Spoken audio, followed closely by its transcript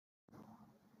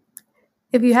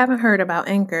If you haven't heard about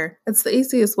Anchor, it's the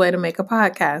easiest way to make a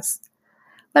podcast.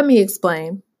 Let me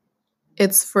explain.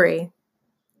 It's free.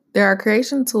 There are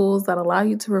creation tools that allow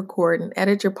you to record and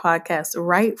edit your podcast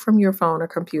right from your phone or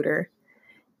computer.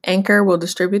 Anchor will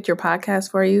distribute your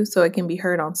podcast for you so it can be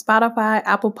heard on Spotify,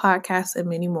 Apple Podcasts, and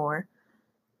many more.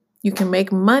 You can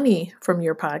make money from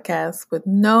your podcast with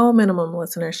no minimum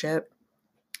listenership.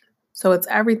 So it's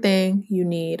everything you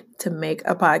need to make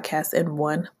a podcast in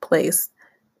one place.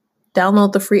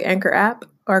 Download the free Anchor app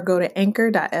or go to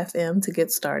anchor.fm to get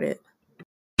started.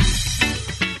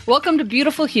 Welcome to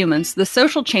Beautiful Humans, the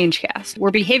social change cast,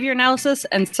 where behavior analysis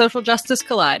and social justice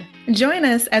collide. Join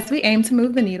us as we aim to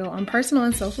move the needle on personal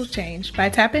and social change by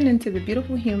tapping into the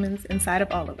beautiful humans inside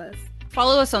of all of us.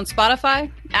 Follow us on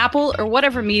Spotify, Apple, or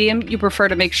whatever medium you prefer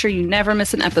to make sure you never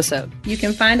miss an episode. You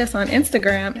can find us on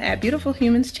Instagram at Beautiful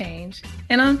Humans Change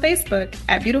and on Facebook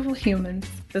at Beautiful Humans,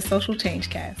 the Social Change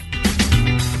Cast.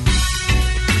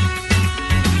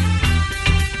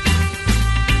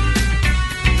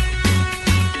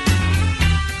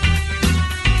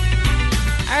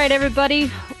 All right,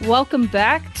 everybody, welcome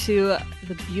back to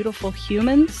the Beautiful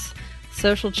Humans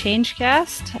Social Change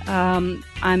Cast. I'm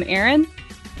Erin.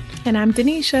 And I'm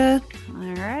Denisha.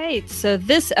 All right, so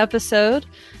this episode,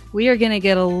 we are going to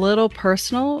get a little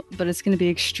personal, but it's going to be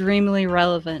extremely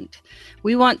relevant.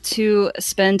 We want to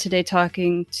spend today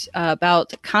talking about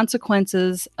the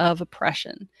consequences of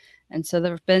oppression. And so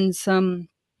there have been some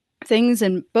things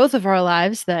in both of our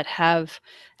lives that have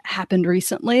happened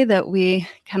recently that we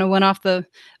kind of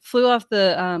flew off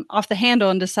the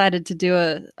handle and decided to do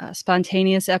a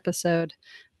spontaneous episode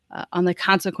on the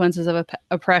consequences of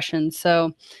oppression.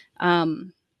 So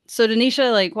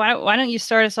Denisha, like, why don't you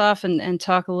start us off and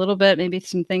talk a little bit, maybe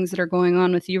some things that are going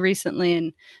on with you recently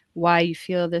and why you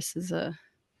feel this is a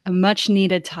much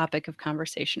needed topic of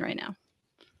conversation right now.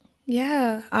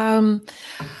 Yeah.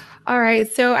 All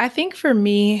right. So I think for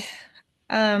me,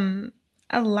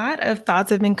 a lot of thoughts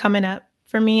have been coming up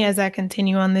for me as I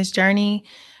continue on this journey.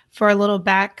 For a little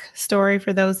backstory,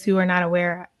 for those who are not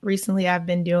aware, recently I've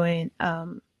been doing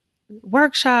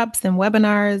workshops and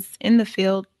webinars in the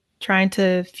field trying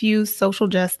to fuse social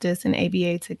justice and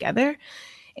ABA together.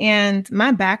 And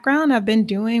my background, I've been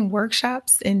doing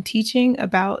workshops and teaching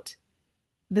about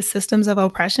the systems of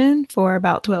oppression for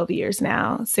about 12 years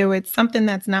now. So it's something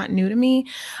that's not new to me.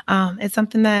 It's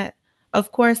something that,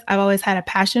 of course, I've always had a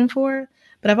passion for,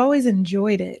 but I've always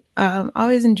enjoyed it.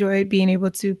 Always enjoyed being able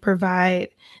to provide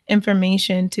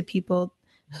information to people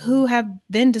who have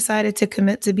then decided to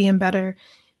commit to being better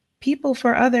people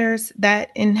for others that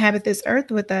inhabit this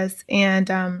earth with us.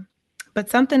 And but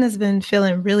something has been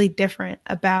feeling really different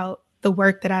about the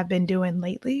work that I've been doing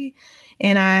lately.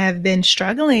 And I have been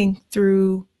struggling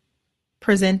through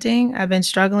presenting. I've been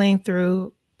struggling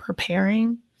through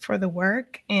preparing for the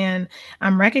work. And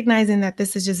I'm recognizing that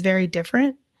this is just very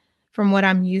different from what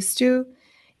I'm used to.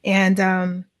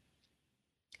 And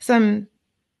some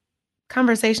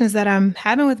conversations that I'm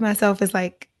having with myself is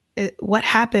like, what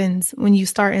happens when you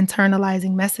start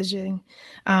internalizing messaging?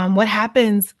 What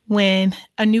happens when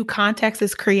a new context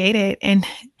is created? And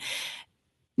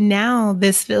now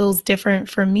this feels different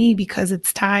for me because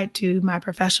it's tied to my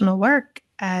professional work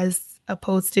as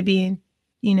opposed to being,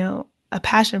 a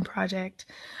passion project.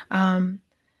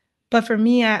 But for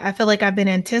me, I feel like I've been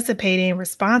anticipating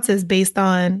responses based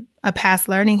on a past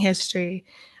learning history,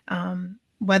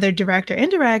 whether direct or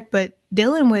indirect, but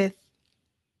dealing with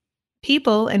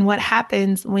people and what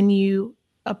happens when you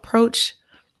approach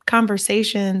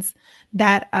conversations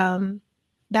that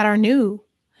are new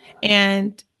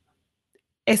and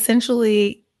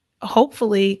essentially,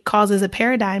 hopefully, causes a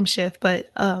paradigm shift. But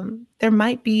there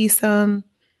might be some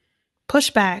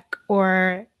pushback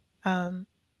or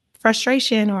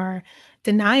frustration or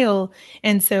denial.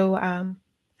 And so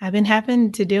I've been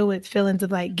having to deal with feelings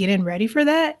of like getting ready for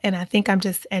that. And I think I'm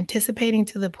just anticipating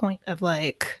to the point of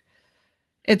like,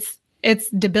 it's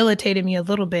debilitated me a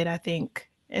little bit, I think,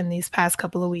 in these past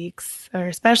couple of weeks, or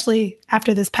especially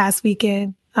after this past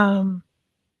weekend. So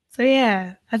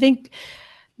yeah, I think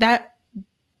that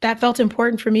felt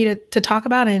important for me to talk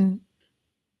about and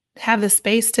have the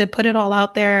space to put it all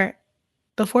out there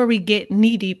before we get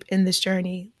knee deep in this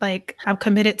journey. Like, I'm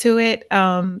committed to it.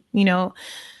 I've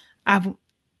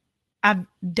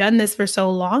done this for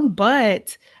so long,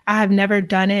 but I have never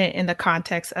done it in the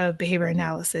context of behavior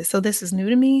analysis. So this is new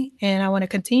to me and I want to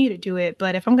continue to do it.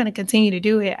 But if I'm going to continue to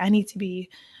do it, I need to be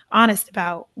honest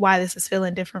about why this is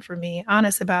feeling different for me,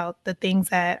 honest about the things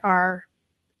that are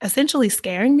essentially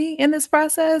scaring me in this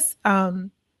process,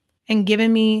 and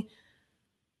giving me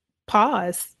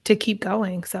pause to keep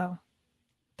going. So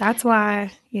that's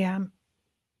why, yeah.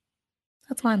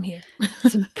 That's why I'm here.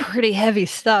 Some pretty heavy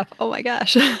stuff. Oh my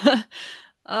gosh.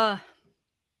 uh,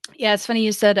 yeah, it's funny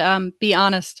you said be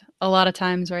honest a lot of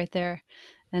times right there.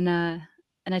 And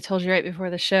I told you right before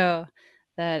the show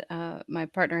that my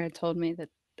partner had told me that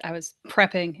I was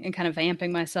prepping and kind of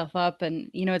amping myself up, and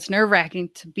it's nerve-wracking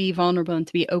to be vulnerable and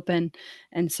to be open.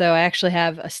 And so I actually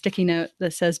have a sticky note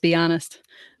that says be honest,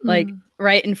 like Mm.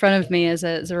 right in front of me as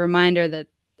a reminder that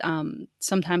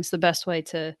sometimes the best way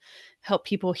to help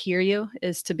people hear you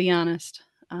is to be honest,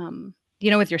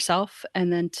 with yourself,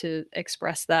 and then to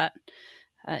express that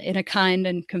in a kind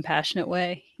and compassionate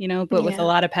way, but with a Yeah.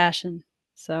 lot of passion.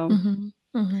 So, Mm-hmm.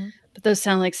 Mm-hmm. but those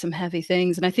sound like some heavy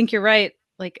things. And I think you're right.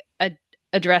 Like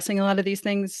addressing a lot of these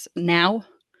things now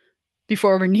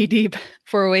before we're knee deep,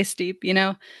 before we're waist deep,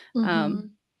 Mm-hmm.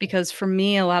 because for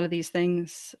me, a lot of these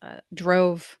things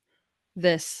drove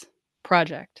this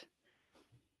project.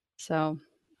 So,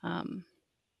 um,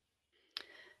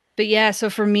 but yeah, so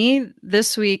for me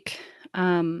this week,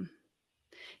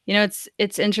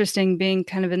 it's interesting being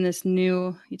kind of in this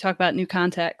new, you talk about new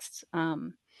contexts.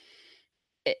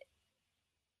 It,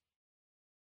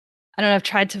 I don't know, I've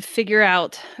tried to figure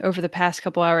out over the past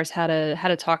couple hours how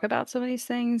to talk about some of these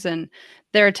things, and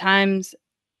there are times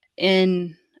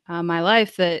in my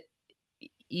life that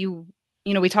you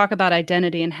we talk about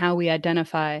identity and how we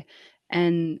identify,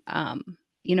 and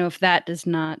if that does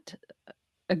not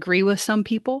agree with some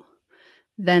people,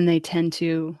 then they tend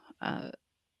to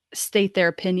state their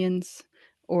opinions,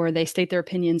 or they state their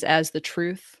opinions as the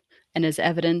truth and as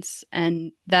evidence,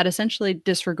 and that essentially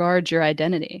disregards your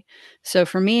identity. So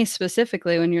for me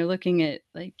specifically, when you're looking at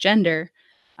like gender,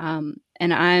 and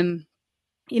I'm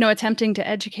attempting to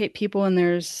educate people, and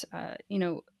there's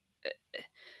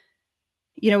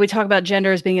we talk about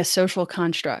gender as being a social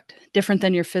construct, different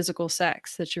than your physical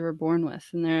sex that you were born with.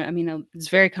 And it's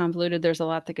very convoluted. There's a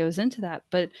lot that goes into that.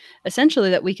 But essentially,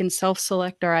 that we can self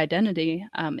select our identity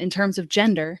in terms of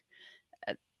gender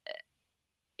uh,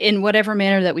 in whatever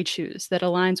manner that we choose that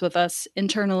aligns with us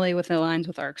internally, with aligns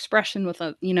with our expression, with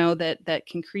that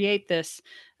can create this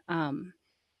um,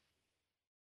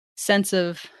 sense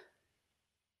of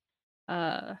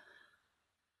uh,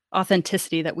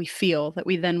 authenticity that we feel, that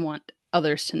we then want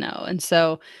others to know. And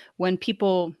so when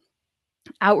people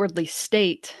outwardly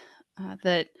state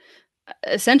that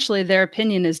essentially their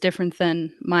opinion is different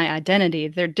than my identity,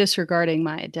 they're disregarding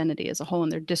my identity as a whole,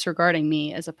 and they're disregarding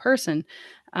me as a person.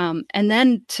 And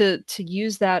then to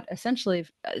use that, essentially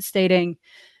stating,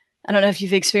 I don't know if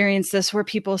you've experienced this, where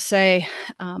people say,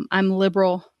 I'm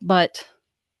liberal, but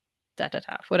da da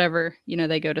da, whatever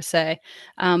they go to say,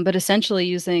 but essentially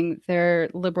using their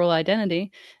liberal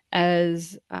identity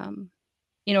as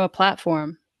a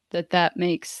platform that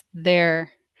makes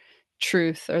their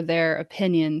truth or their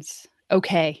opinions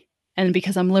okay, and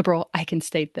because I'm liberal I can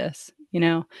state this,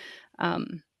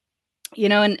 um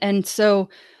and so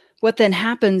what then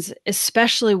happens,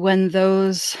 especially when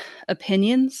those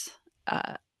opinions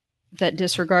uh, that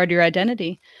disregard your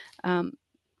identity, um,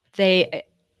 they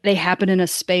they happen in a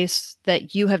space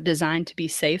that you have designed to be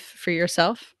safe for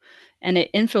yourself, and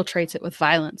it infiltrates it with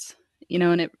violence,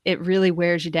 and it really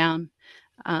wears you down,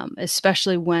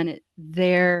 especially when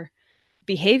their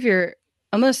behavior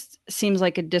almost seems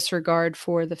like a disregard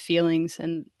for the feelings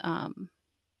and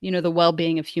the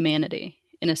well-being of humanity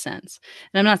in a sense.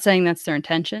 And I'm not saying that's their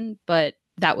intention, but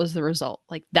that was the result.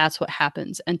 Like that's what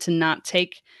happens. And to not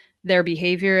take their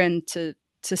behavior and to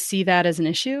see that as an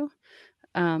issue,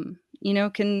 can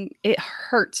it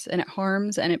hurts and it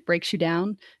harms and it breaks you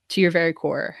down to your very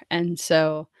core. And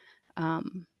so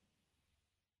um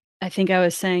I think I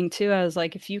was saying too, I was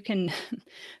like, if you can,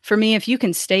 for me, if you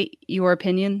can state your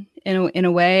opinion in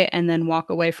a way and then walk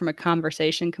away from a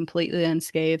conversation completely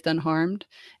unscathed, unharmed,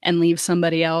 and leave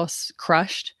somebody else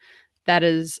crushed, that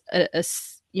is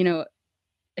a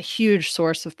huge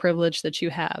source of privilege that you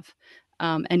have.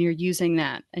 And you're using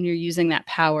that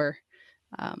power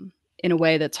in a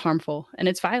way that's harmful, and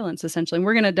it's violence essentially. And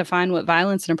we're going to define what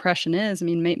violence and oppression is. I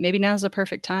mean, maybe now's the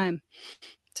perfect time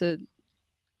to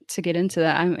get into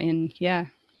that. I mean, yeah.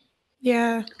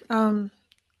 Yeah.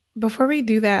 Before we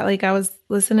do that, like I was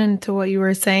listening to what you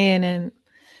were saying and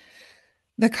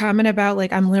the comment about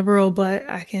like I'm liberal, but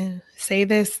I can say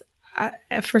this.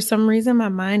 For some reason, my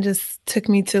mind just took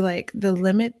me to like the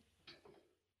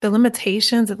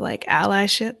limitations of like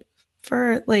allyship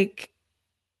for like,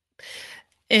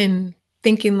 and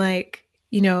thinking like,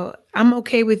 I'm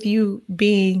okay with you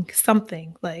being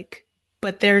something like,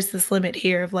 but there's this limit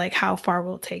here of like how far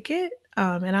we'll take it.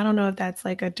 And I don't know if that's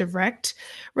like a direct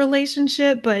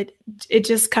relationship, but it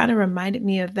just kind of reminded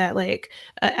me of that. Like,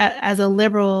 as a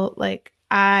liberal, like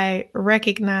I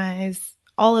recognize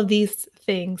all of these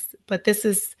things, but this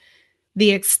is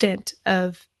the extent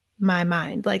of my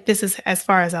mind. Like, this is as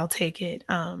far as I'll take it.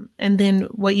 And then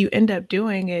what you end up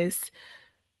doing is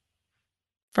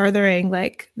furthering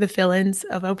like the feelings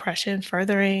of oppression,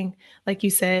 furthering, like you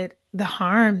said, the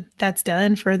harm that's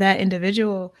done for that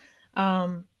individual.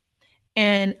 Um,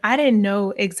 and I didn't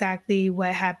know exactly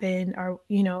what happened or,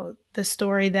 the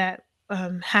story that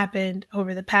happened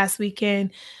over the past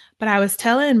weekend. But I was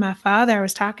telling my father, I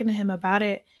was talking to him about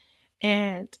it,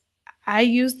 and I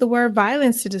used the word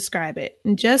violence to describe it.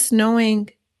 And just knowing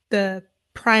the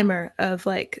primer of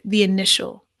like the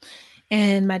initial.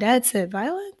 And my dad said,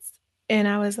 violence? And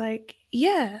I was like,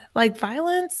 yeah, like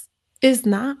violence is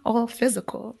not all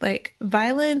physical. Like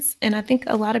violence, and I think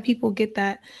a lot of people get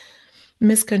that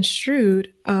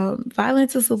misconstrued.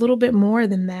 Violence is a little bit more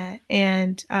than that.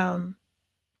 And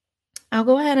I'll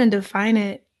go ahead and define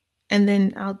it. And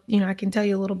then I can tell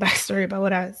you a little backstory about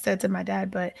what I said to my dad.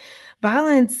 But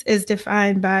violence is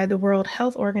defined by the World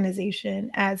Health Organization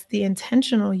as the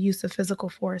intentional use of physical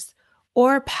force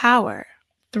or power,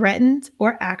 threatened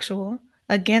or actual,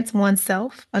 against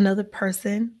oneself, another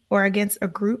person, or against a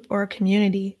group or a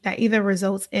community that either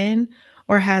results in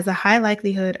or has a high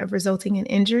likelihood of resulting in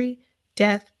injury,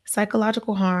 death,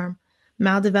 psychological harm,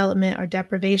 maldevelopment, or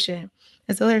deprivation.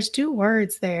 And so there's two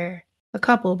words there, a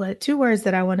couple, but two words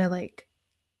that I want to like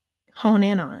hone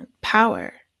in on: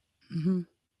 power. Mm-hmm.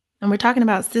 And we're talking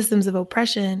about systems of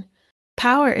oppression.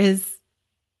 Power is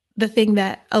the thing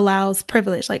that allows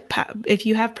privilege. Like if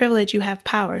you have privilege, you have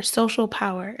power, social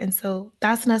power. And so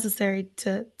that's necessary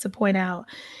to point out.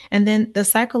 And then the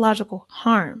psychological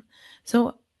harm.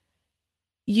 So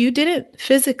you didn't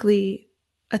physically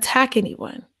attack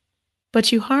anyone,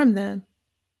 but you harmed them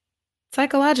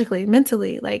psychologically,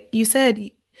 mentally. Like you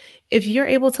said, if you're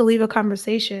able to leave a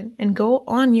conversation and go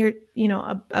on your,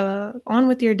 on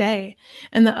with your day,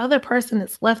 and the other person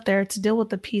is left there to deal with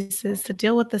the pieces, to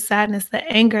deal with the sadness, the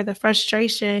anger, the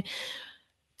frustration,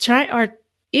 or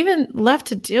even left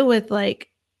to deal with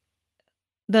like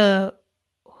the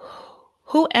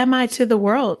who am I to the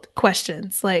world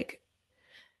questions, like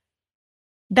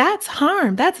that's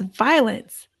harm, that's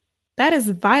violence. That is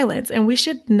violence, and we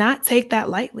should not take that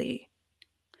lightly.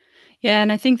 Yeah,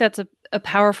 and I think that's a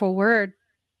powerful word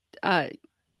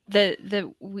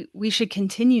that we should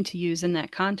continue to use in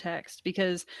that context,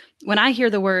 because when I hear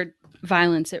the word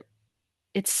violence,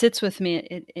 it sits with me.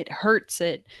 It hurts.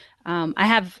 I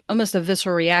have almost a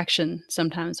visceral reaction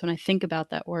sometimes when I think about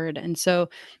that word, and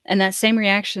that same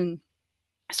reaction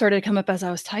started to come up as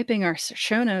I was typing our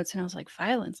show notes, and I was like,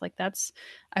 violence, like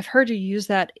I've heard you use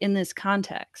that in this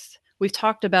context. We've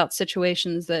talked about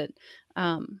situations that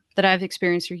I've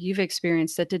experienced or you've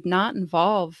experienced that did not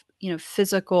involve,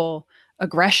 physical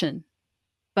aggression,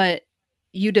 but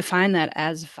you define that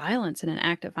as violence and an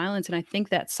act of violence. And I think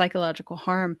that psychological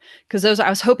harm, because I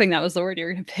was hoping that was the word you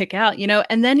were going to pick out,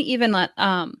 and then even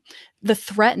the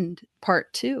threatened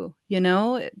part too,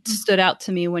 it stood out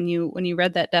to me when you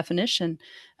read that definition,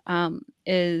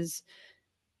 is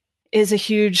a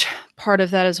huge part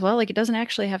of that as well. Like, it doesn't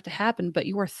actually have to happen, but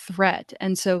your threat.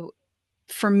 And so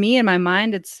for me, in my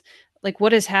mind, it's like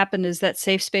what has happened is that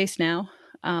safe space now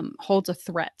holds a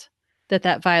threat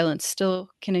that violence still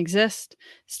can exist,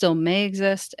 still may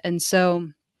exist. And so,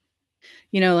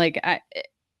 like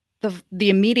the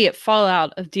immediate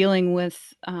fallout of dealing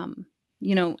with,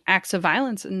 acts of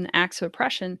violence and acts of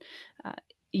oppression,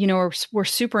 were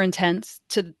super intense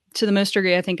to the most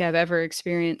degree I think I've ever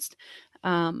experienced.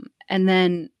 And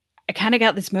then I kind of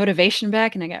got this motivation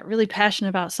back, and I got really passionate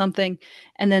about something.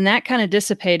 And then that kind of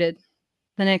dissipated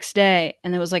the next day.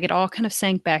 And it was like it all kind of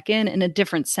sank back in a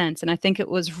different sense. And I think it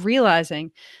was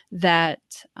realizing that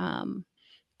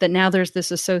that now there's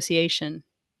this association,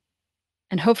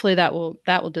 and hopefully that will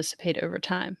dissipate over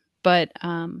time. But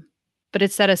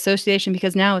it's that association,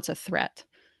 because now it's a threat.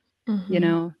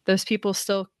 Mm-hmm. Those people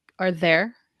still are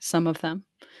there, some of them,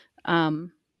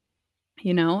 and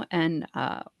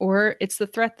or it's the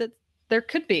threat that there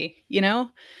could be,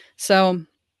 so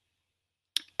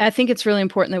I think it's really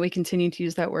important that we continue to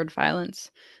use that word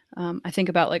violence. I think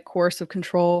about like coercive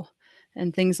control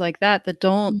and things like that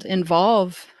don't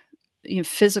involve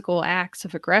physical acts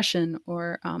of aggression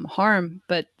or harm,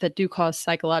 but that do cause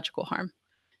psychological harm.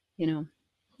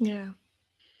 Yeah.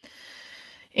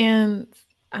 And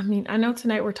I mean, I know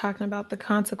tonight we're talking about the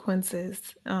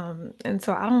consequences. And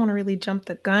so I don't want to really jump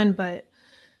the gun, but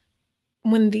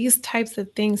when these types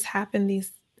of things happen,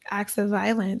 these acts of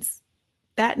violence,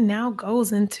 that now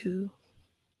goes into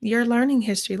your learning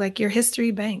history, like your history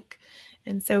bank.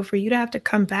 And so for you to have to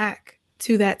come back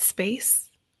to that space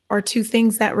or to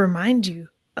things that remind you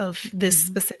of this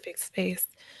specific space,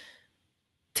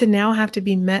 to now have to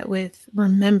be met with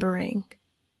remembering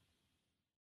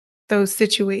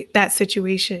that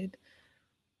situation.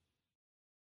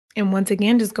 And once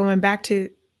again, just going back to,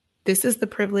 this is the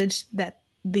privilege that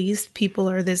these people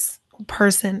or this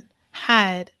person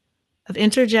had of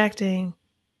interjecting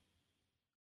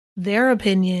their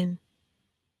opinion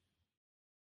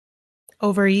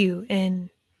over you. And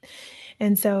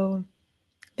so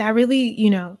that really,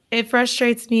 it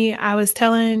frustrates me. I was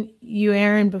telling you,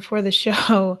 Aaron, before the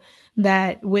show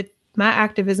that with my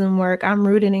activism work, I'm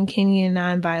rooted in Kenyan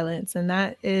nonviolence, and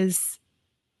that is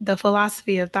the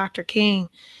philosophy of Dr. King.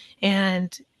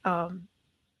 And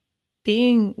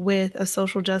being with a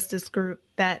social justice group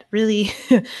that really,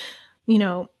 you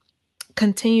know,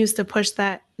 continues to push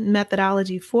that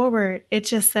methodology forward, it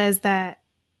just says that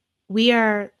we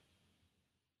are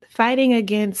fighting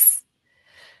against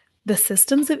the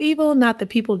systems of evil, not the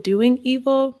people doing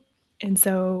evil. And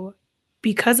so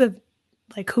because of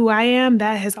like who I am,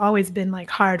 that has always been like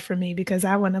hard for me, because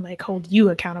I want to like hold you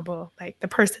accountable, like the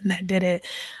person that did it.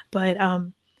 But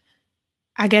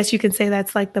I guess you can say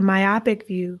that's like the myopic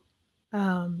view.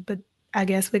 But I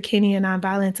guess with Kenyan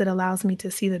nonviolence, it allows me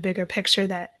to see the bigger picture,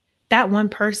 that that one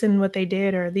person, what they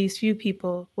did, or these few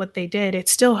people, what they did, it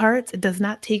still hurts. It does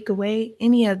not take away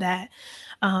any of that.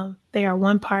 They are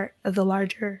one part of the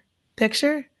larger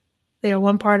picture. They are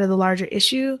one part of the larger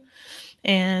issue.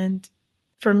 And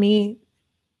for me,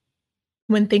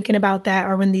 when thinking about that,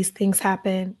 or when these things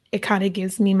happen, it kind of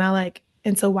gives me my like,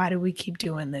 and so why do we keep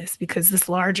doing this? Because this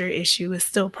larger issue is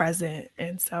still present.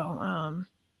 And so,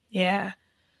 yeah,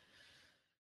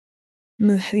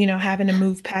 having to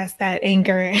move past that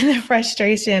anger and the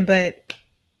frustration. But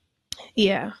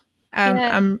yeah,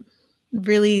 Yeah. I'm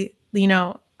really,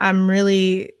 I'm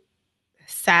really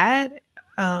sad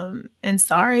and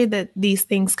sorry that these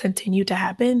things continue to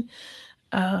happen.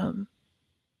 Um,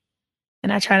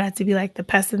 and I try not to be like the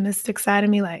pessimistic side of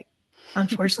me, like,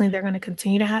 unfortunately, they're going to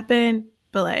continue to happen.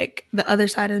 But like the other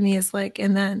side of me is like,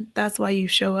 and then that's why you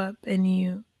show up, and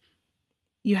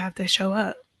you have to show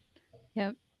up.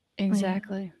 Yep. Yeah.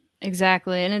 Exactly.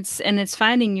 Exactly. And it's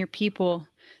finding your people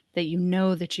that you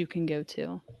know that you can go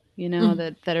to,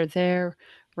 Mm. that are there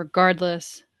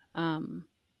regardless, and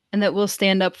that will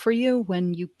stand up for you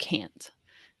when you can't.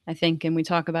 I think, and we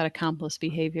talk about accomplice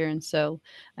behavior, and so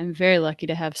I'm very lucky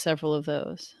to have several of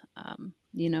those.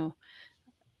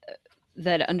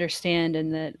 That understand,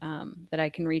 and that I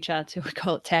can reach out to. We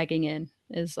call it tagging in.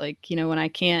 Is like, when I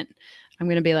can't, I'm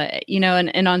gonna be like,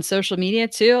 and on social media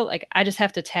too. Like, I just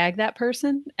have to tag that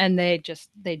person, and they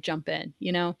jump in.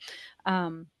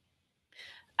 Um,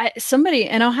 somebody,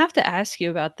 and I'll have to ask you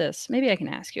about this. Maybe I can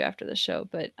ask you after the show.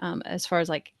 But as far as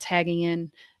like tagging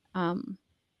in, um,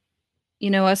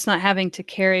 us not having to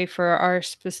carry for our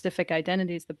specific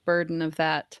identities the burden of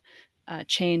that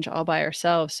change all by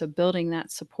ourselves. So building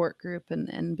that support group,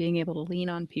 and being able to lean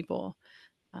on people,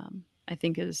 I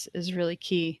think is really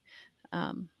key.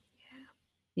 Um,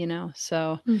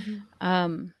 so Mhm.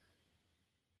 um,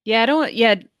 yeah, I don't.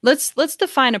 Yeah, let's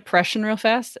define oppression real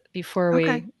fast before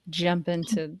Okay. we jump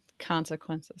into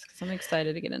consequences, because I'm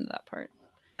excited to get into that part.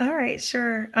 All right,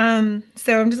 sure.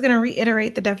 So I'm just going to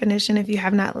reiterate the definition. If you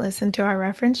have not listened to our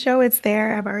reference show, it's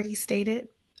there. I've already stated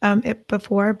it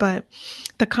before, but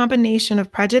the combination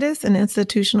of prejudice and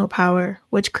institutional power,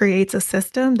 which creates a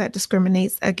system that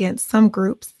discriminates against some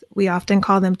groups. We often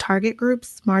call them target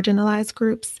groups, marginalized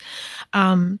groups,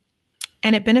 um,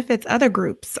 and it benefits other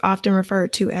groups, often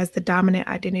referred to as the dominant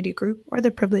identity group or the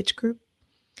privileged group.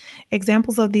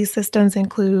 Examples of these systems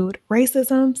include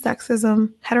racism,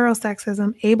 sexism,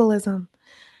 heterosexism, ableism,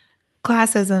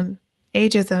 classism,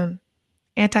 ageism,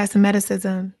 anti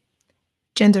Semiticism,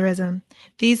 genderism.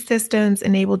 These systems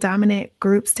enable dominant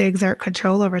groups to exert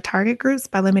control over target groups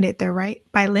by limiting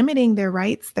their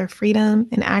rights, their freedom,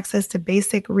 and access to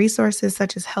basic resources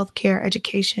such as healthcare,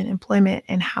 education, employment,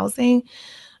 and housing.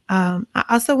 I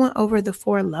also went over the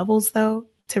four levels, though,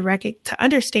 to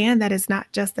understand that it's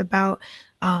not just about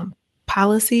um,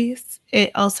 policies.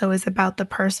 It also is about the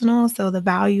personal, so the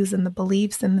values and the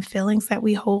beliefs and the feelings that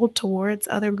we hold towards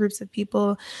other groups of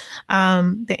people,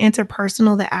 the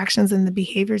interpersonal, the actions and the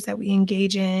behaviors that we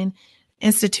engage in,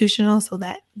 institutional, so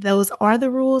that those are the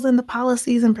rules and the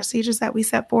policies and procedures that we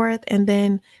set forth, and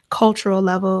then cultural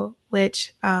level,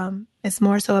 which is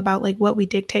more so about like what we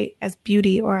dictate as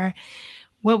beauty, or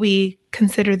what we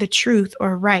consider the truth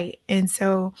or right. And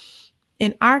so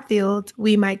in our field,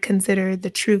 we might consider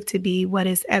the truth to be what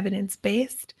is evidence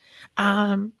based.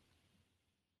 Um,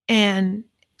 and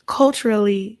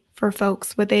culturally, for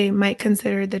folks, what they might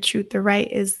consider the truth or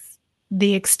right is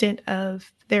the extent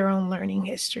of their own learning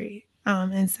history.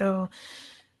 And so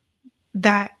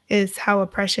that is how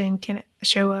oppression can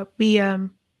show up.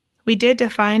 We did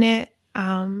define it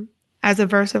as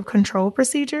aversive control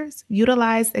procedures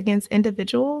utilized against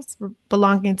individuals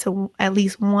belonging to at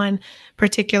least one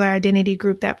particular identity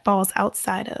group that falls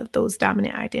outside of those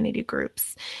dominant identity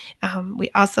groups. We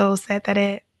also said that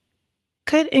it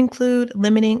could include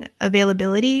limiting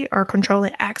availability or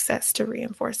controlling access to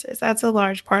reinforcers. That's a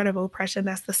large part of oppression.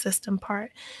 That's the system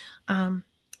part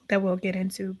that we'll get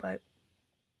into. But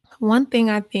one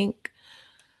thing I think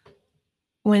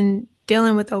when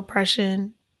dealing with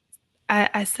oppression,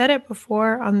 I said it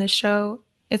before on the show,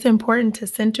 it's important to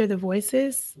center the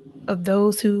voices of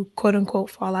those who quote unquote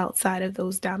fall outside of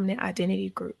those dominant identity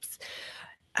groups.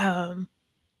 Um,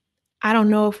 I don't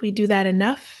know if we do that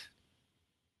enough,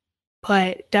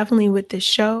 but definitely with this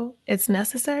show, it's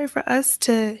necessary for us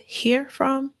to hear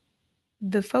from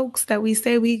the folks that we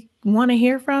say we want to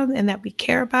hear from and that we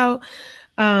care about.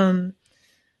 Um,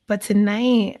 but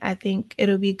tonight, I think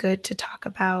it'll be good to talk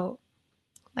about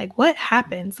like what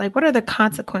happens, like what are the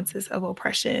consequences of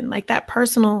oppression, like that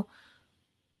personal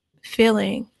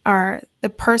feeling or the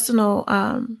personal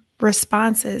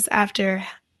responses after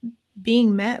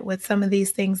being met with some of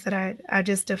these things that I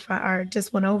just defined or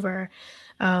just went over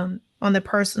on the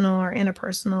personal or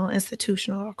interpersonal,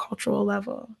 institutional or cultural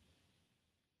level.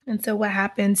 And so what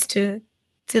happens to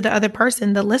the other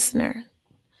person, the listener?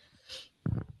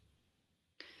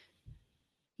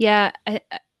 Yeah,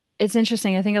 it's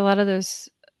interesting. I think a lot of those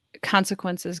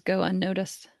consequences go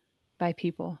unnoticed by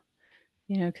people,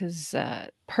 because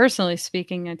personally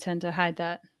speaking, I tend to hide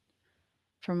that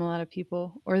from a lot of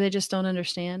people, or they just don't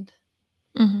understand,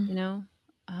 Mm-hmm. you know?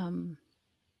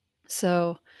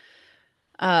 So,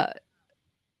 uh,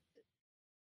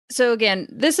 so again,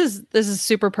 this is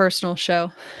super personal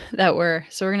show that we're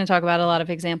going to talk about a lot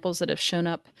of examples that have shown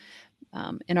up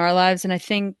in our lives, and I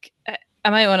think I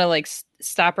might want to like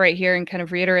stop right here and kind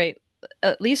of reiterate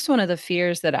at least one of the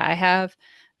fears that I have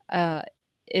uh,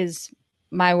 is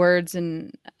my words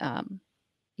and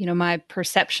my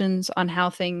perceptions on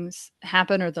how things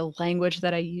happen or the language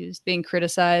that I use being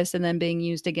criticized and then being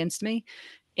used against me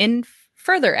in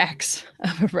further acts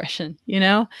of oppression.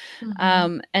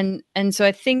 Mm-hmm. And so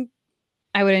I think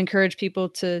I would encourage people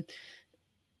to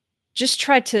just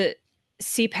try to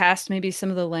see past maybe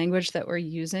some of the language that we're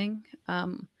using,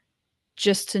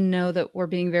 just to know that we're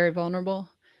being very vulnerable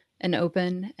and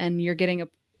open, and you're getting a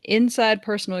inside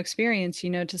personal experience,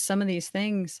 to some of these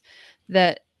things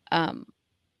that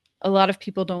a lot of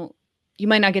people don't. You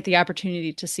might not get the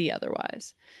opportunity to see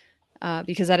otherwise,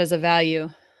 because that is a value,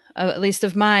 at least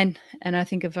of mine, and I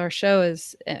think of our show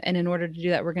is. And in order to do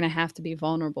that, we're going to have to be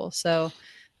vulnerable. So,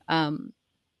 um,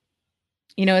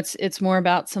 it's more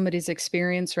about somebody's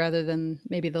experience rather than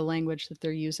maybe the language that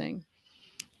they're using.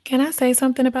 Can I say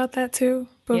something about that too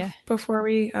Yeah. before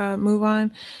we move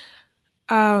on?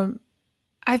 Um,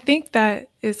 I think that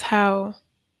is how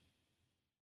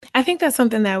I think that's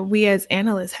something that we as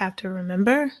analysts have to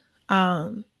remember.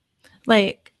 Um,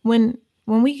 like when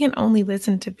we can only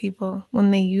listen to people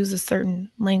when they use a certain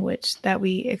language that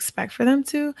we expect for them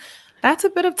to, that's a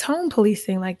bit of tone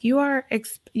policing. Like you're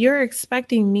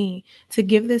expecting me to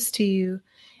give this to you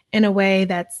in a way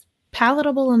that's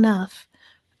palatable enough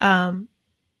um,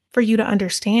 for you to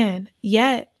understand.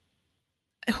 Yet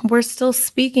we're still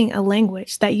speaking a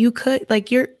language that you could like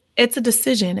you're it's a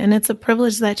decision and it's a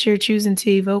privilege that you're choosing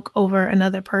to evoke over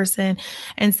another person.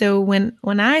 And so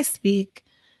when I speak,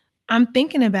 I'm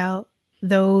thinking about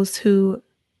those who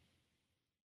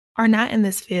are not in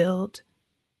this field,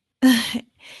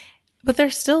 but they're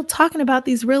still talking about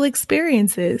these real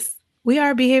experiences. We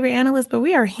are behavior analysts, but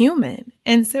we are human.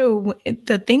 And so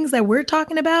the things that we're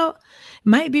talking about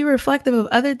might be reflective of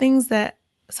other things that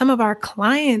some of our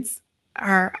clients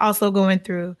are also going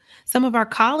through. Some of our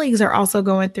colleagues are also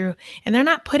going through, and they're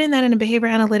not putting that in behavior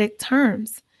analytic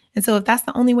terms. And so if that's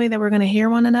the only way that we're going to hear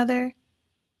one another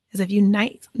is if you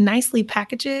nicely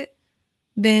package it,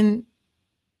 then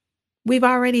we've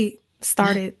already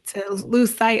started to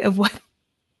lose sight of what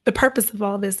the purpose of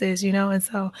all this is, And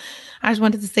so I just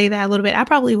wanted to say that a little bit. I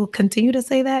probably will continue to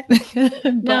say that.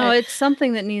 No, but it's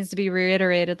something that needs to be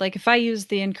reiterated. Like if I use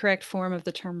the incorrect form of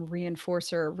the term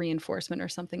reinforcer or reinforcement or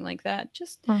something like that,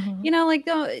 just Mhm. like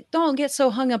don't get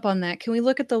so hung up on that. Can we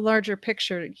look at the larger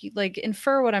picture? Like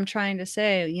infer what I'm trying to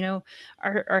say.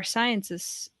 Our science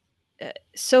is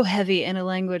so heavy in a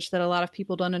language that a lot of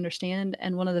people don't understand,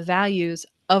 and one of the values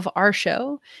of our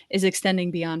show is extending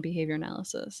beyond behavior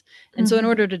analysis. And so in Mhm.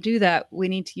 order to do that, we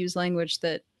need to use language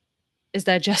that is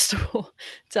digestible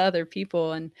to other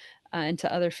people and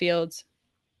to other fields.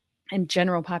 and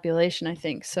general population, I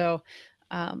think. So,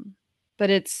 um, but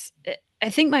I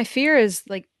think my fear is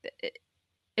like,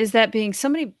 is that being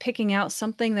somebody picking out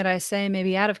something that I say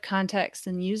maybe out of context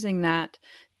and using that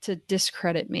to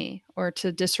discredit me or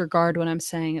to disregard what I'm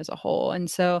saying as a whole. And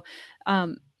so,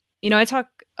 um, I talk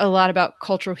a lot about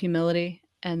cultural humility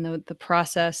and the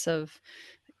process of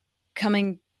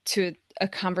coming to a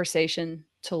conversation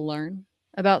to learn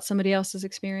about somebody else's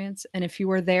experience. And if you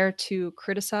were there to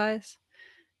criticize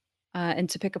and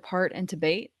to pick apart and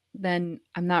debate, then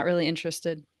I'm not really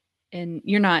interested in,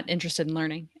 you're not interested in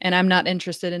learning. And I'm not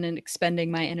interested in expending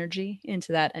my energy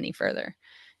into that any further.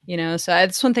 So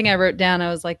that's one thing I wrote down. I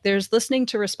was like, there's listening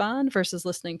to respond versus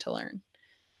listening to learn.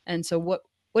 And so what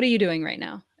are you doing right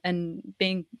now? And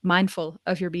being mindful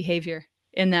of your behavior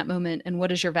in that moment and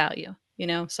what is your value?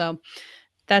 So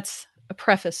that's a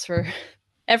preface for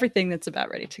everything that's about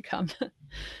ready to come.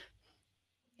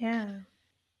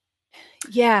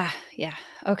 Yeah. Yeah.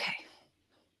 Okay.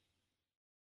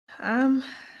 Um,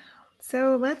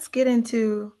 so let's get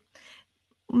into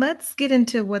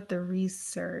what the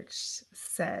research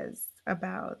says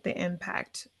about the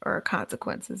impact or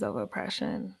consequences of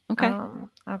oppression. Okay.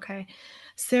 Okay.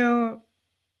 So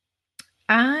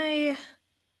I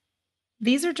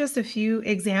these are just a few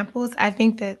examples. I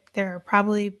think that there are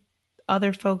probably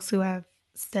other folks who have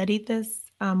studied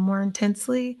this more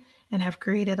intensely and have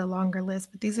created a longer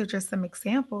list, but these are just some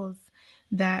examples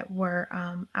that were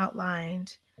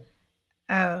outlined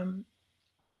um,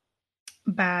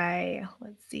 by,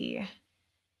 let's see,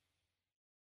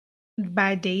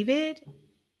 by David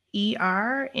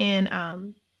E.R.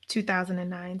 in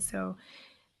 2009. So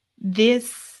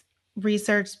this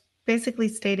research basically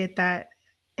stated that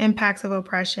impacts of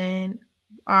oppression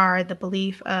are the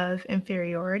belief of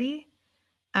inferiority,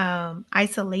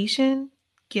 isolation,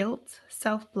 guilt,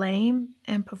 self blame,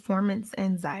 and performance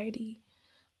anxiety.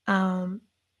 Um,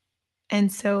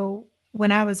 and so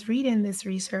when I was reading this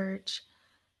research,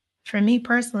 for me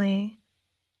personally,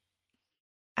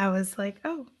 I was like,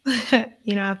 oh,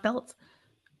 I felt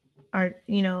or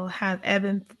have ebb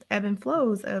and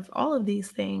flows of all of these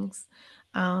things.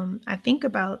 I think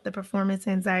about the performance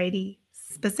anxiety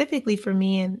specifically for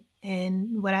me,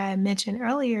 and what I mentioned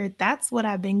earlier. That's what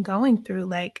I've been going through,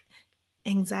 like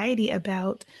anxiety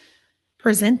about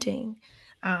presenting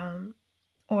um,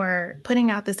 or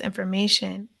putting out this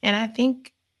information. And I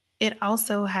think it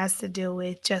also has to do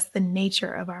with just the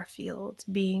nature of our field,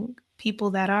 being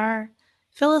people that are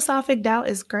philosophic doubt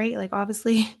is great. Like,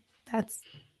 obviously, that's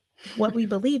what we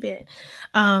believe in.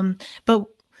 But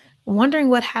wondering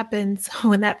what happens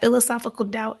when that philosophical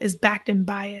doubt is backed in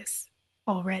bias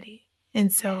already.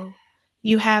 And so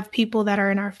you have people that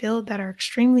are in our field that are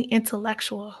extremely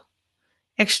intellectual,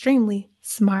 extremely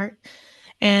smart.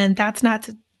 And that's not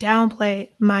to downplay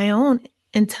my own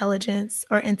intelligence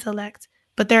or intellect,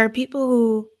 but there are people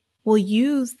who will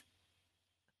use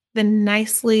the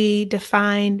nicely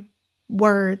defined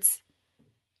words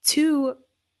to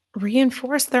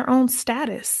reinforce their own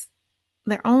status,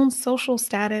 their own social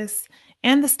status,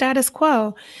 and the status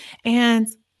quo. And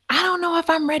I don't know if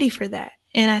I'm ready for that.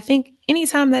 And I think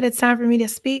anytime that it's time for me to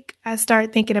speak, I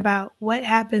start thinking about what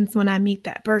happens when I meet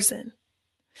that person.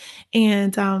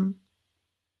 And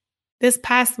this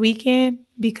past weekend,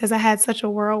 because I had such a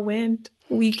whirlwind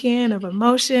weekend of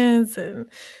emotions, and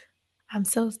I'm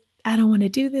so, I don't want to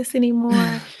do this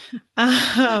anymore.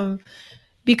 um,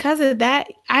 because of that,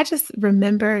 I just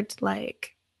remembered,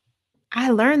 like,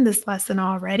 I learned this lesson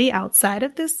already outside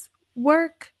of this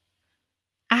work.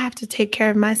 I have to take care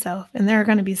of myself. And there are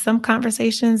going to be some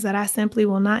conversations that I simply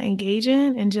will not engage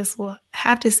in and just will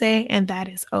have to say, and that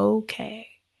is okay.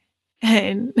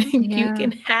 And you Yeah.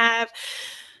 can have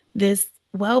this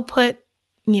well put,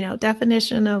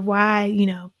 definition of why,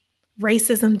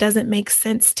 racism doesn't make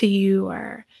sense to you,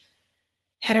 or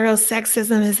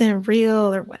heterosexism isn't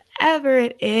real, or whatever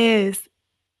it is.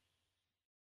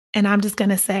 And I'm just going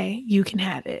to say, you can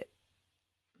have it.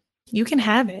 You can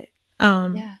have it.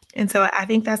 Yeah. And so I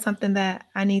think that's something that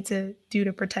I need to do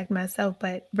to protect myself,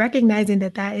 but recognizing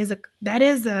that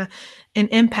is an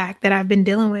impact that I've been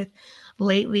dealing with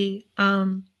lately.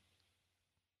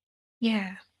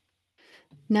 Yeah.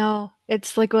 No,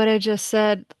 it's like what I just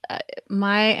said.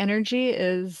 My energy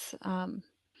is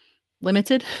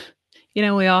limited.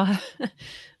 We all have,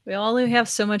 we all only have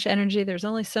so much energy. There's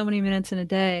only so many minutes in a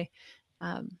day,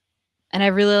 um, and I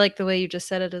really like the way you just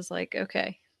said it. Is like,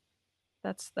 okay,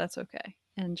 that's okay,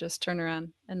 and just turn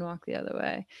around and walk the other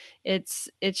way. It's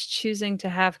choosing to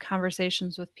have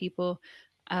conversations with people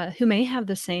who may have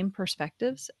the same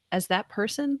perspectives as that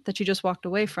person that you just walked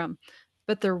away from,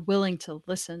 but they're willing to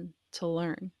listen to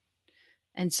learn.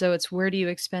 And so it's, where do you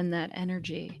expend that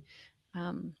energy?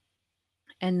 Um,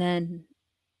 and then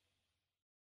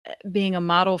being a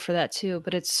model for that too.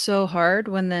 But it's so hard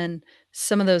when then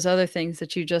some of those other things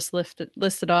that you just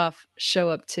listed off show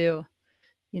up too.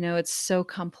 You know, it's so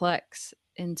complex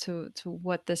into to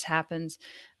what this happens.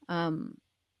 Um,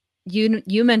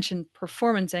 you mentioned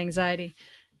performance anxiety.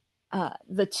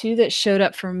 The two that showed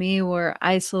up for me were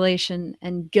isolation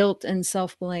and guilt and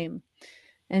self blame.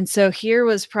 And so here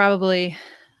was probably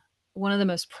one of the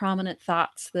most prominent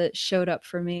thoughts that showed up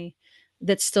for me,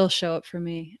 that still show up for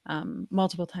me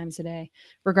multiple times a day,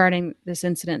 regarding this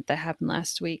incident that happened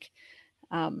last week.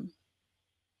 Um,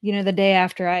 you know, the day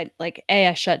after,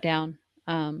 I shut down.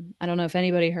 I don't know if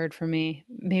anybody heard from me,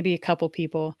 maybe a couple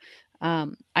people.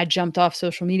 I jumped off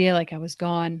social media, like I was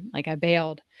gone, like I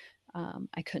bailed.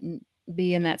 I couldn't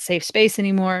be in that safe space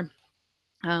anymore.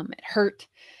 It hurt.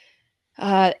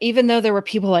 Even though there were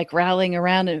people like rallying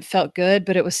around and it felt good,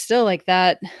 but it was still like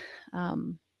that.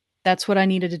 Um, that's what I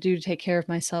needed to do to take care of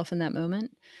myself in that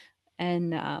moment.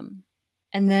 And,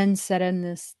 and then set in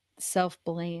this self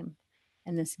blame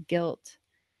and this guilt.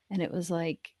 And it was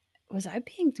like, was I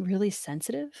being really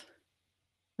sensitive?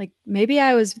 Like, maybe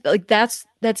I was like, that's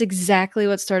exactly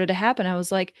what started to happen. I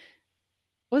was like,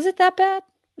 was it that bad?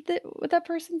 What that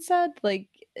person said? Like,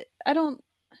 I don't,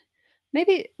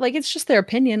 maybe, like, it's just their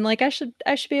opinion. Like, I should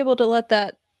be able to let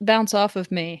that bounce off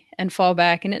of me and fall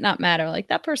back and it not matter. Like,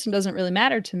 that person doesn't really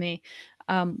matter to me.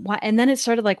 Why? And then it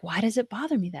started like, why does it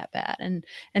bother me that bad? And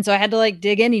so I had to like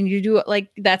dig in, and you do it,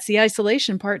 like, that's the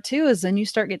isolation part too, is then you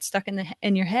start get stuck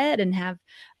in your head and have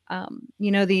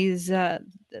you know, these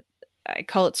I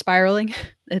call it spiraling.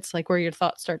 It's like where your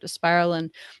thoughts start to spiral,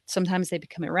 and sometimes they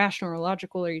become irrational or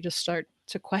illogical, or you just start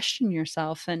to question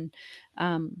yourself. And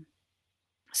um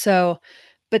so,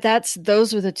 but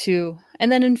those were the two.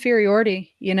 And then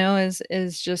inferiority, you know,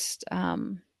 is just I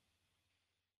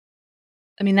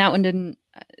mean, that one didn't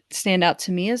stand out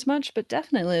to me as much, but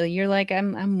definitely you're like,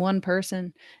 I'm one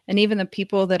person, and even the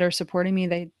people that are supporting me,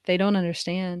 they don't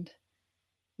understand,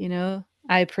 you know.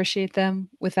 I appreciate them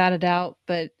without a doubt,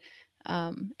 but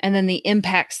and then the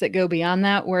impacts that go beyond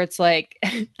that, where it's like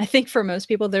I think for most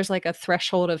people there's like a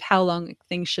threshold of how long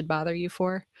things should bother you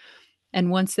for.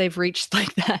 And once they've reached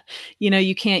like that, you know,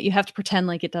 you have to pretend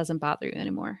like it doesn't bother you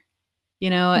anymore, you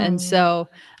know? And Hmm. so,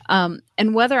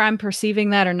 and whether I'm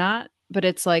perceiving that or not, but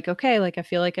it's like, okay, like I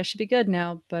feel like I should be good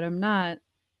now, but I'm not.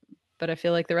 But I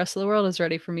feel like the rest of the world is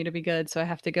ready for me to be good. So I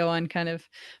have to go on kind of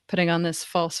putting on this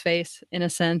false face in a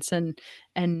sense, and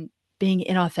being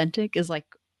inauthentic is like,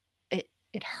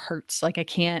 it hurts. Like I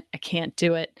can't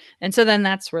do it. And so then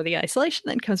that's where the isolation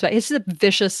then comes back. It's a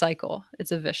vicious cycle.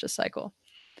 It's a vicious cycle.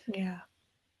 Yeah.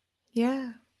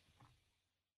 Yeah.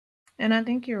 And I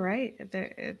think you're right.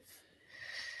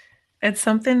 It's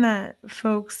something that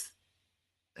folks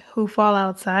who fall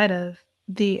outside of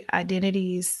the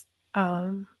identities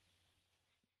um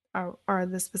are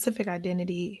the specific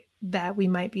identity that we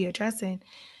might be addressing.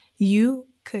 You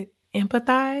could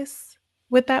empathize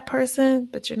with that person,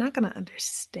 but you're not going to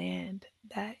understand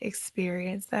that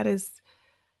experience.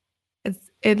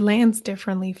 It lands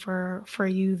differently for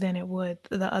you than it would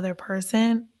the other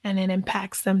person, and it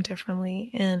impacts them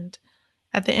differently. And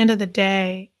at the end of the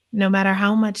day, no matter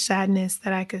how much sadness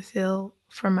that I could feel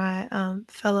for my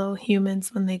fellow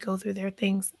humans when they go through their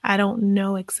things, I don't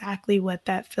know exactly what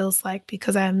that feels like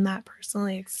because I have not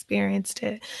personally experienced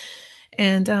it.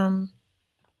 And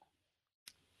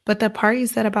but the part you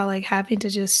said about like having to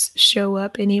just show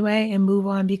up anyway and move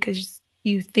on because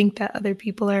you think that other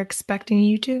people are expecting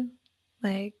you to,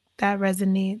 like that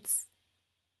resonates.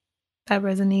 That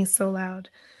resonates so loud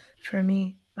for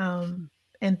me. And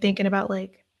thinking about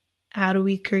like how do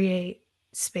we create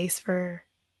space for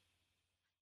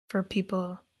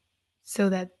people so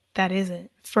that that isn't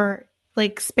for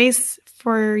like space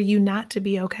for you not to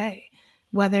be okay,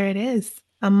 whether it is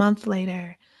a month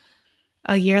later,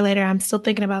 a year later. I'm still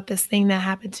thinking about this thing that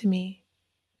happened to me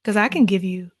because I can give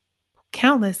you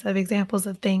countless of examples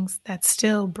of things that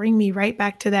still bring me right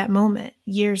back to that moment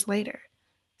years later.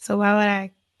 So why would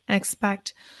I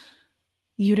expect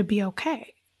you to be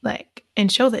okay, like, and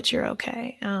show that you're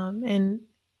okay? And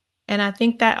I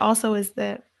think that also is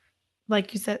the,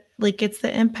 like you said, like it's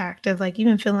the impact of like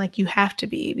even feeling like you have to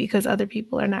be because other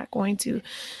people are not going to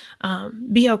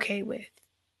be okay with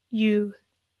you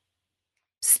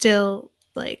still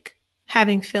like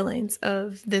having feelings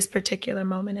of this particular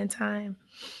moment in time.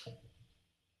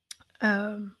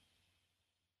 Um,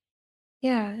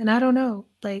 yeah, and I don't know,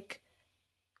 like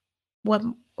what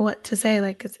what to say.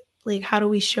 Like, like how do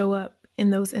we show up in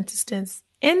those instances?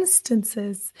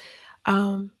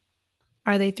 Um,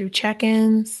 are they through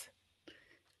check-ins?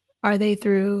 Are they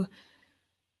through,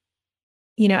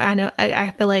 I know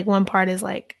I feel like one part is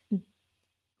like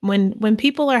when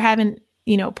people are having,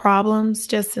 problems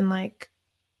just in like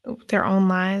their own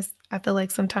lives, I feel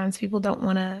like sometimes people don't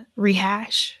want to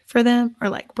rehash for them or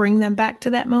like bring them back to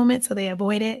that moment, so they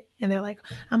avoid it and they're like,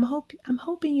 I'm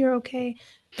hoping you're okay.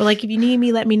 But like if you need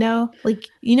me, let me know. Like,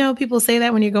 people say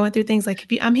that when you're going through things like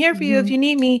I'm here for you if Mhm. you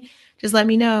need me, just let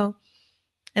me know.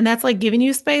 And that's like giving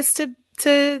you space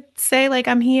to say like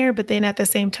I'm here, but then at the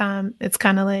same time, it's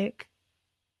kind of like,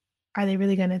 are they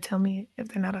really going to tell me if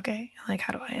they're not okay? Like,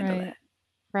 how do I handle Right. that?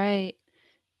 Right.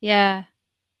 Yeah.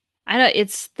 I know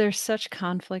there's such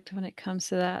conflict when it comes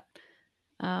to that.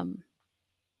 Um,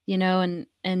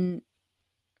 and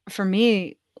for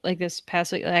me, like this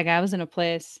past week, like I was in a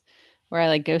place where I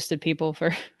like ghosted people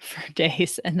for for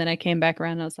days, and then I came back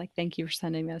around and I was like, "Thank you for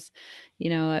sending this.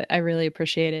 I really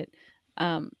appreciate it."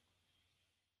 Um,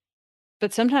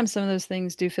 but sometimes some of those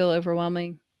things do feel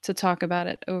overwhelming to talk about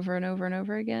it over and over and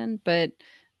over again. But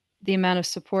the amount of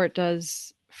support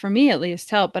does, for me at least,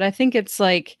 help. But I think it's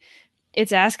like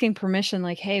it's asking permission,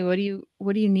 like, "Hey, what do you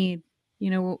need?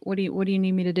 What do you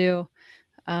need me to do?"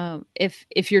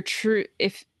 If you're true,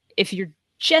 if you're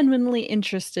genuinely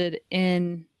interested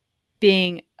in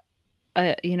being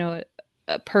a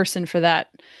person for that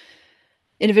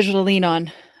individual to lean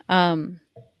on, um,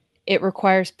 it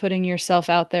requires putting yourself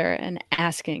out there and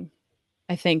asking.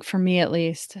 I think for me at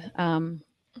least,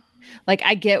 like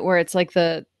I get where it's like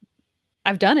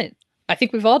I've done it. I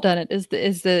think we've all done it.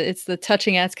 It's the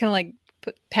touching. It's kind of like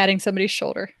patting somebody's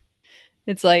shoulder.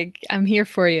 It's like I'm here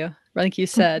for you, like you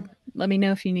said. Let me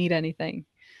know if you need anything.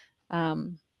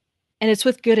 Um, and it's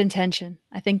with good intention.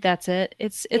 I think that's it.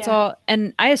 It's Yeah. all,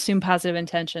 and I assume positive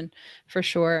intention for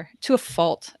sure, to a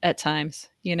fault at times,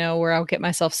 where I'll get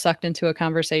myself sucked into a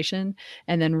conversation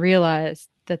and then realize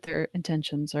that their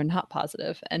intentions are not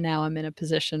positive, and now I'm in a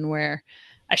position where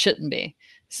I shouldn't be. Mhm.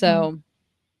 So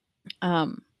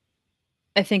um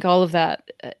I think all of that,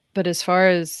 but as far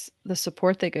as the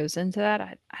support that goes into that,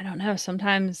 I don't know.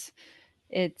 Sometimes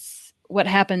it's what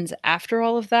happens after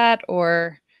all of that,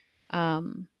 or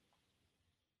um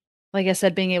like I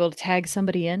said, being able to tag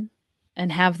somebody in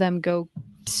and have them go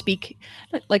speak.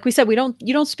 Like we said, you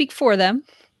don't speak for them,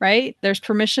 right? There's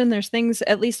permission. There's things,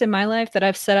 at least in my life, that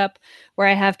I've set up where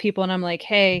I have people and I'm like,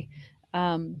 hey,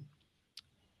 um,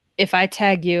 if I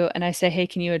tag you and I say, hey,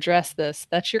 can you address this?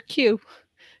 That's your cue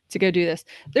to go do this.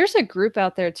 There's a group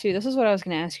out there too. This is what I was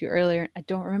going to ask you earlier. I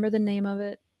don't remember the name of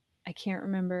it. I can't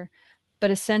remember. But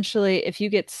essentially, if you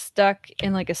get stuck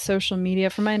in like a social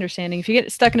media, from my understanding, if you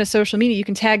get stuck in a social media, you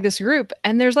can tag this group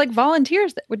and there's like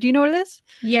volunteers. Do you know what it is?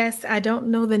 Yes, I don't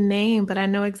know the name, but I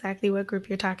know exactly what group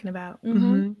you're talking about.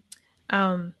 Mm-hmm.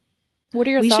 Um, What are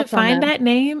your we should thoughts on find that? that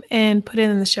name and put it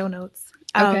in the show notes.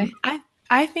 Okay.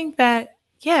 I think that,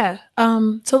 yeah.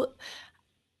 So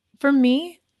for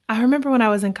me, I remember when I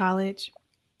was in college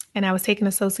and I was taking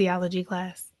a sociology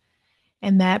class,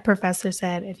 and that professor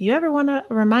said, if you ever want a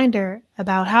reminder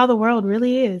about how the world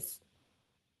really is,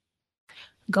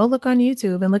 go look on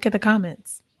YouTube and look at the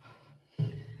comments.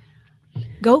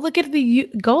 Go look at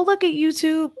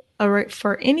YouTube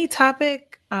for any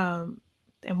topic. And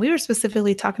we were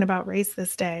specifically talking about race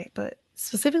this day, but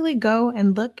specifically go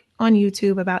and look on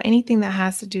YouTube about anything that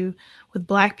has to do with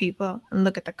Black people and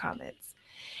look at the comments.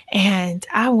 And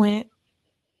I went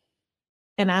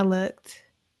and I looked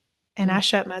and I Mm.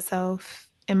 shut myself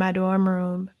in my dorm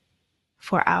room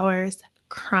for hours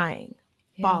crying,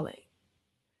 Yeah. bawling,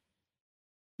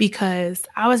 because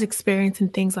I was experiencing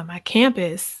things on my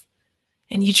campus.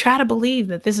 And you try to believe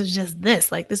that this is just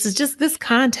this, like this is just this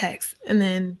context.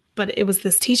 But it was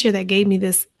this teacher that gave me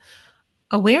this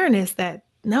awareness that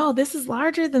no, this is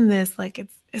larger than this. Like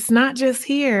it's not just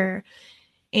here.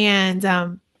 And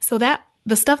so that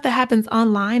the stuff that happens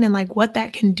online and like what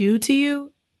that can do to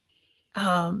you,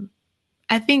 um,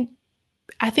 I think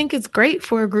I think it's great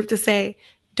for a group to say,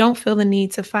 don't feel the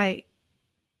need to fight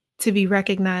to be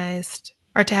recognized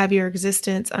or to have your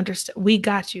existence understood. We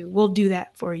got you. We'll do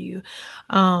that for you.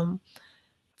 Um,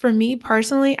 For me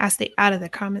personally, I stay out of the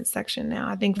comment section now.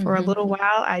 I think for a Mm-hmm. little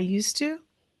while I used to.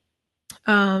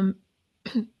 Um,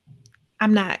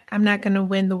 I'm not going to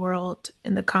win the world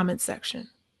in the comment section.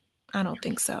 I don't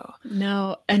think so.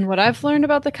 No. And what I've learned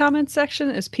about the comments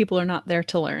section is people are not there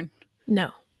to learn.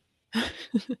 No.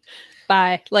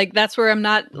 Bye. Like that's where I'm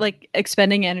not like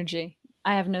expending energy.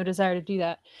 I have no desire to do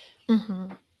that. Hmm.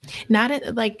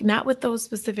 Not with those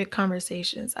specific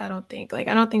conversations. I don't think. Like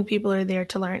I don't think people are there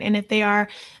to learn. And if they are,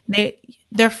 they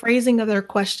their phrasing of their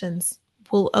questions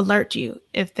will alert you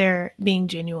if they're being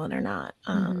genuine or not.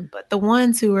 Mm-hmm. But the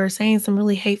ones who are saying some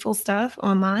really hateful stuff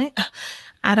online,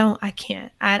 I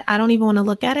can't. I don't even want to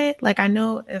look at it. Like, I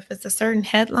know if it's a certain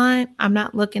headline, I'm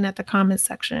not looking at the comment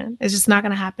section. It's just not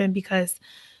going to happen because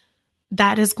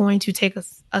that is going to take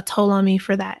a toll on me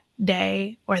for that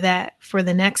day or that for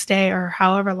the next day or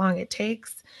however long it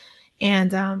takes.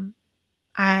 And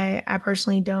I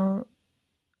personally don't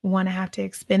want to have to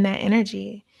expend that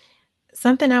energy.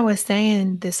 Something I was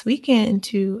saying this weekend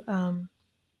to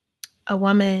a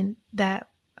woman that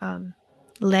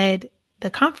led the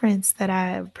conference that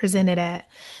I presented at,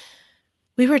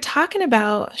 we were talking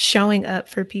about showing up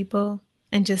for people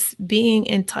and just being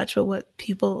in touch with what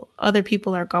other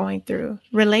people are going through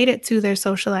related to their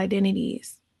social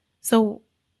identities. So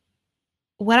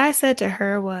what I said to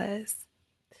her was,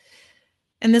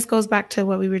 and this goes back to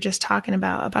what we were just talking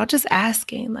about just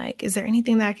asking, like, is there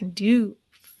anything that I can do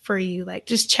for you? Like,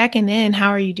 just checking in. How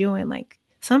are you doing? Like,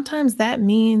 sometimes that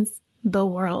means the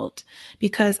world,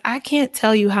 because I can't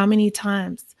tell you how many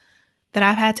times that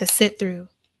I've had to sit through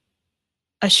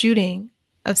a shooting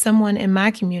of someone in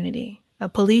my community, a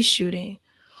police shooting,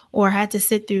 or had to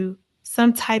sit through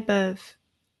some type of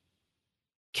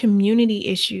community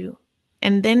issue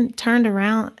and then turned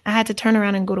around. I had to turn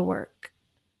around and go to work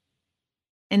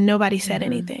and nobody said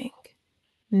anything.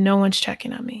 No one's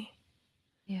checking on me.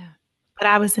 Yeah. But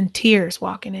I was in tears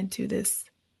walking into this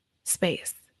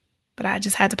space, but I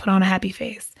just had to put on a happy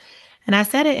face. And I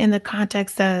said it in the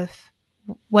context of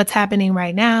what's happening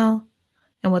right now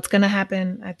and what's going to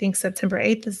happen. I think September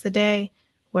 8th is the day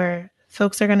where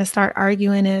folks are going to start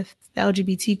arguing if the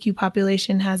LGBTQ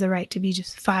population has a right to be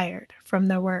just fired from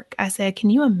their work. I said, can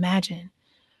you imagine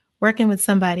working with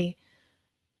somebody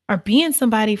or being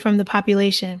somebody from the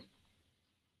population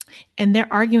and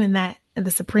they're arguing that in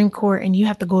the Supreme Court and you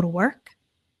have to go to work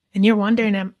and you're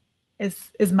wondering,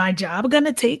 is my job going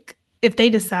to take, if they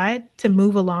decide to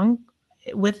move along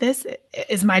with this,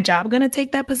 is my job going to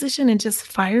take that position and just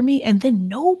fire me? And then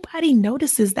nobody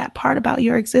notices that part about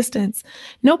your existence.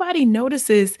 Nobody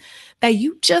notices that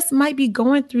you just might be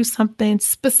going through something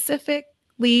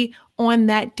specifically on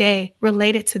that day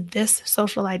related to this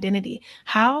social identity.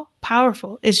 How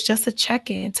powerful is just a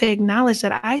check-in to acknowledge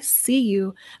that I see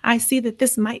you. I see that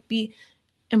this might be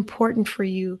important for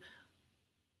you.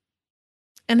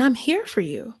 And I'm here for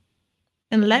you.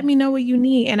 And let me know what you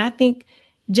need. And I think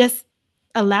just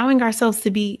allowing ourselves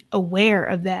to be aware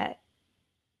of that,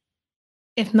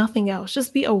 if nothing else,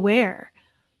 just be aware.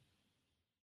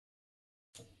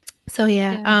 So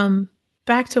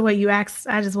back to what you asked.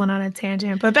 I just went on a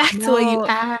tangent, but back to what you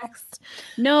asked.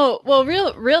 No, well,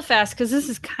 real fast, because this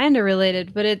is kind of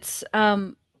related, but it's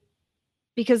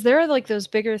because there are like those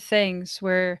bigger things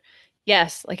where,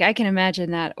 yes, like I can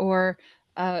imagine that, or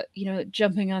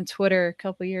jumping on Twitter a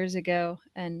couple years ago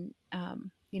and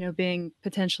being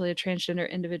potentially a transgender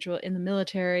individual in the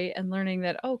military and learning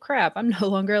that, oh crap, I'm no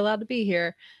longer allowed to be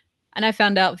here. And I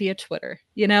found out via Twitter,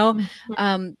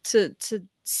 to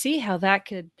see how that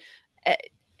could,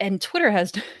 and Twitter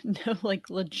has no like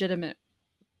legitimate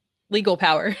legal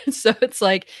power. So it's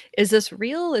like, is this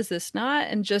real? Is this not?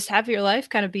 And just have your life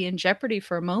kind of be in jeopardy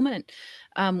for a moment,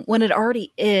 when it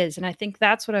already is. And I think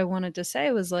that's what I wanted to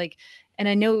say was like, and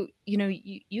I know,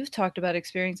 you've talked about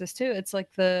experiences too. It's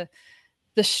like the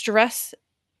stress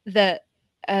that,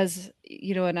 as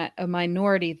a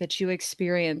minority, that you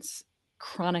experience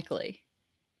chronically,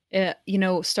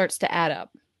 starts to add up.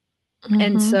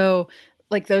 And so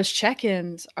like those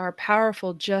check-ins are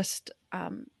powerful just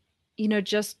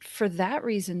just for that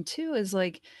reason too. Is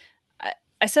like,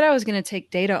 I said I was going to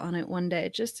take data on it one day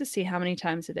just to see how many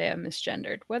times a day I'm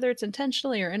misgendered, whether it's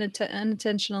intentionally or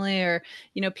unintentionally, or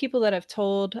people that I've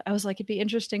told. I was like, it'd be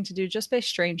interesting to do just by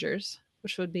strangers,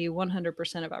 which would be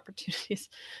 100% of opportunities.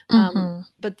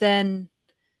 But then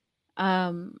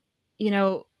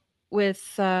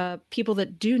with people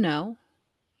that do know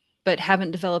but haven't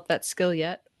developed that skill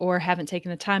yet, or haven't taken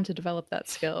the time to develop that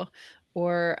skill,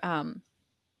 or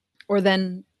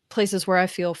then places where I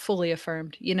feel fully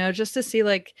affirmed, just to see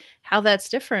like how that's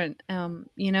different. Or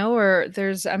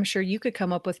I'm sure you could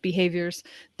come up with behaviors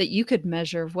that you could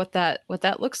measure of what that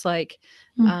looks like,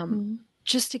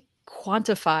 just to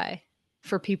quantify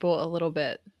for people a little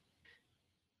bit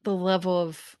the level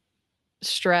of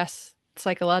stress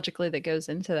psychologically that goes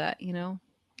into that,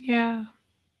 Yeah.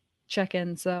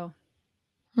 check-in. So,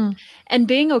 and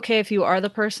being okay if you are the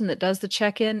person that does the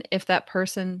check-in, if that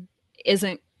person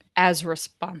isn't as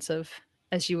responsive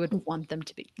as you would want them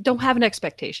to be. Don't have an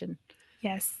expectation.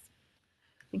 Yes.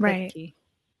 I think right. That's key.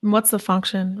 What's the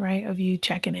function, right, of you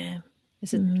checking in?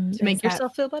 Is it to make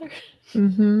yourself feel better?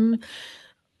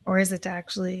 Or is it to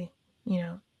actually,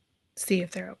 see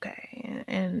if they're okay,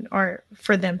 and or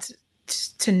for them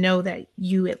to know that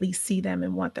you at least see them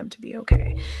and want them to be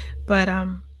okay. But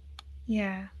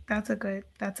yeah, that's a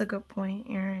good point,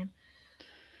 Aaron.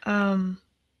 Um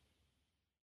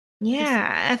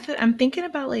yeah, I'm thinking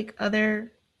about like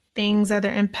other things,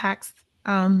 other impacts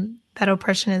that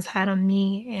oppression has had on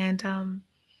me, and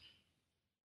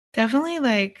definitely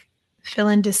like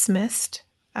feeling dismissed.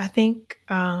 I think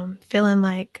feeling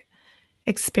like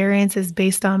experiences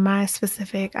based on my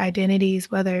specific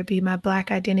identities, whether it be my Black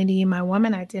identity, my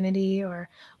woman identity, or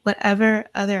whatever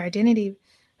other identity.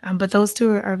 But those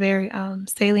two are very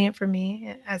salient for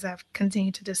me as I've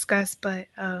continued to discuss. But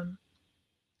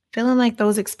feeling like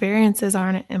those experiences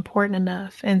aren't important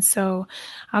enough. And so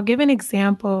I'll give an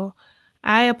example.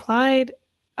 I applied,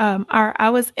 or I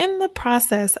was in the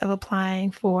process of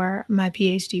applying for my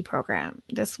PhD program.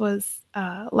 This was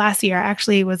last year. I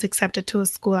actually was accepted to a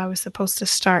school I was supposed to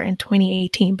start in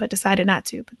 2018, but decided not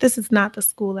to. But this is not the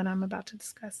school that I'm about to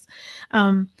discuss.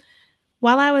 Um,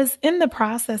 while I was in the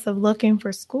process of looking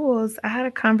for schools, I had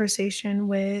a conversation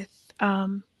with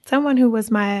someone who was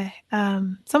someone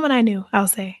I knew, I'll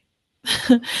say.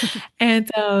 And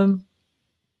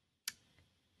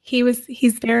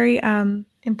he's very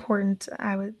important,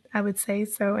 I would say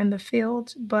so in the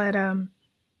field. But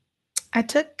I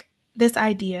took this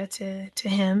idea to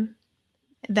him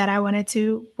that I wanted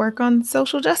to work on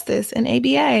social justice and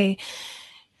ABA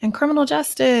and criminal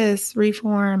justice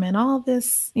reform and all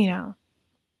this,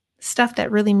 stuff that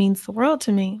really means the world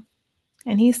to me.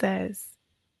 And he says,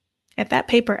 if that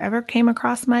paper ever came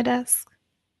across my desk,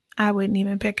 I wouldn't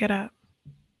even pick it up.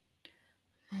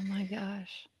 Oh my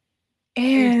gosh.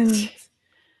 And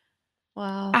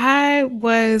wow.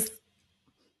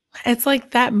 It's like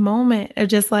that moment of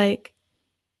just like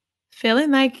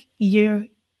feeling like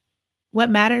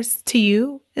what matters to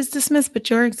you is dismissed,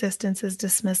 but your existence is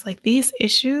dismissed. Like these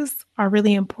issues are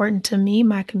really important to me,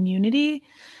 my community.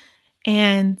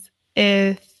 And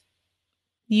if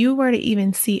you were to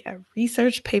even see a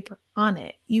research paper on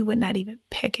it, you would not even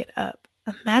pick it up.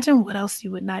 Imagine what else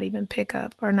you would not even pick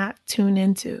up or not tune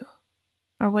into,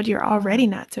 or what you're already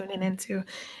not tuning into.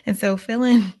 And so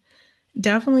feeling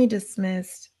definitely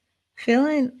dismissed,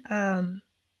 feeling,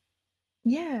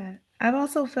 yeah, I've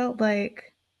also felt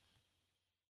like,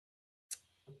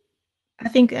 I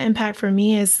think the impact for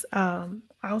me is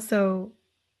also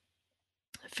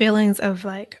feelings of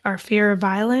like our fear of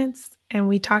violence. And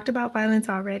we talked about violence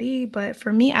already, but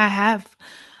for me, I have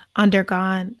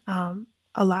undergone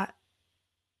a lot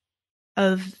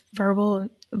of verbal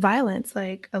violence,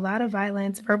 like a lot of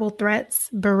violence, verbal threats,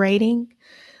 berating,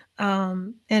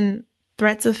 and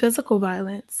threats of physical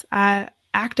violence. I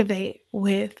activate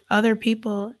with other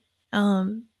people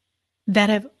that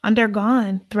have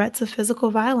undergone threats of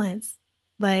physical violence,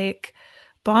 like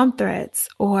bomb threats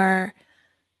or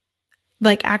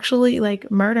like actually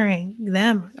like murdering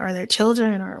them or their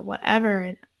children or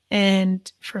whatever.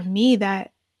 And for me,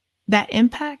 that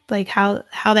impact, like how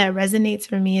that resonates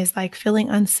for me is like feeling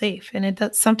unsafe. And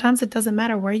sometimes it doesn't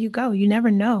matter where you go. You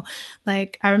never know.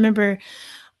 Like I remember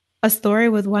a story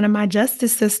with one of my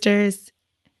justice sisters.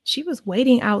 She was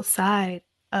waiting outside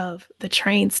of the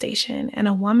train station, and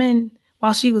a woman,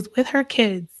 while she was with her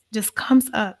kids, just comes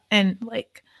up and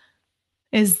like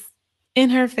is in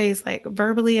her face, like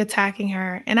verbally attacking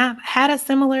her. And I've had a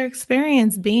similar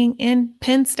experience being in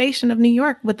Penn Station of New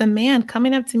York with a man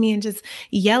coming up to me and just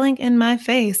yelling in my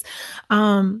face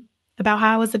about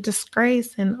how I was a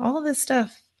disgrace and all of this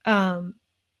stuff. And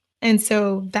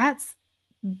so that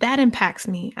impacts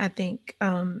me, I think.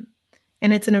 And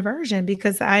it's an aversion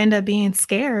because I end up being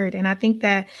scared. And I think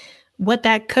that what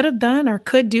that could have done or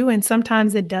could do, and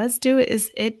sometimes it does do,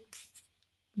 is it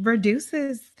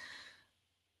reduces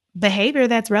behavior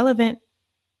that's relevant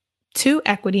to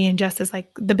equity and justice,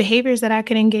 like the behaviors that I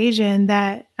could engage in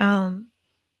that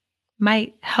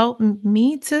might help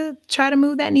me to try to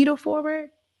move that needle forward.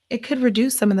 It could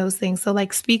reduce some of those things. So,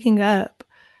 like speaking up,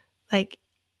 like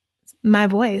my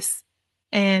voice,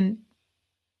 and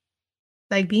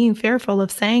like being fearful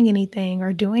of saying anything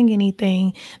or doing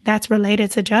anything that's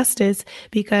related to justice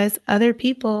because other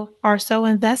people are so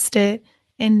invested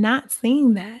in not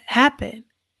seeing that happen,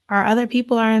 or other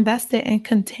people are invested in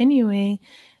continuing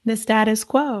the status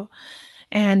quo.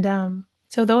 And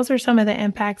so those are some of the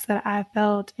impacts that I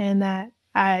felt and that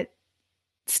I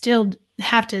still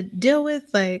have to deal with,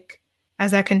 like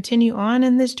as I continue on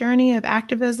in this journey of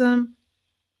activism,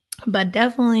 but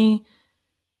definitely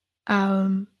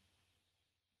um,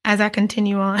 as I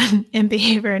continue on in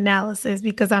behavior analysis,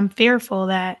 because I'm fearful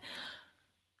that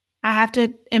I have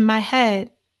to, in my head,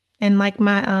 and like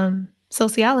my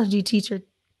sociology teacher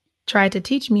tried to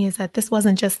teach me is that this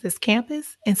wasn't just this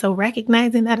campus. And so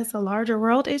recognizing that it's a larger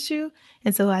world issue.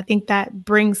 And so I think that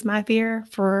brings my fear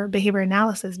for behavior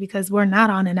analysis because we're not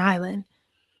on an island.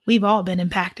 We've all been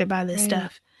impacted by this Right.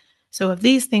 stuff. So if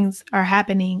these things are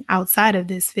happening outside of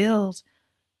this field,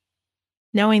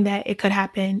 knowing that it could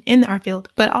happen in our field,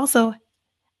 but also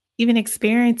even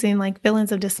experiencing like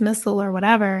feelings of dismissal or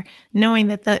whatever, knowing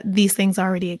that these things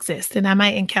already exist. And I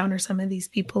might encounter some of these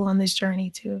people on this journey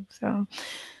too. So,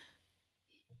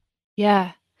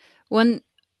 Yeah. One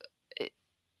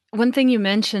one thing you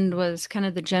mentioned was kind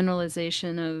of the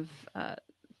generalization of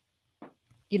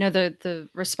the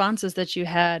responses that you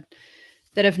had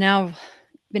that have now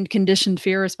been conditioned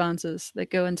fear responses that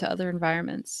go into other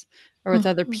environments or with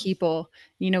other mhm, people.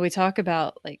 We talk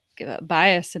about like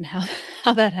bias and how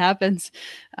how that happens,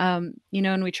 and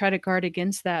we try to guard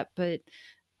against that. But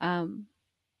um,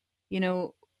 you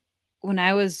know, when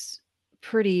I was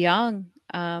pretty young,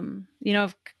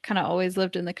 I've kind of always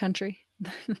lived in the country,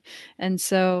 and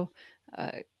so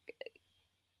uh,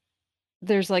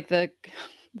 there's like the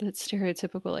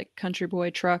stereotypical like country boy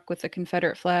truck with the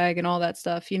Confederate flag and all that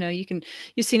stuff. You've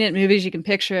seen it in movies, you can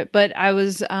picture it. But I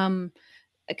was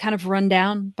kind of run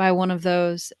down by one of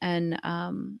those, and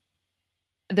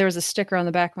there was a sticker on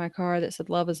the back of my car that said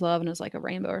 "Love is love" and it was like a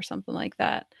rainbow or something like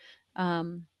that.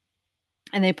 Um,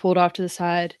 and they pulled off to the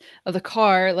side of the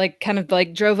car, like kind of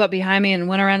like drove up behind me and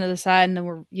went around to the side, and then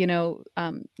were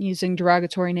using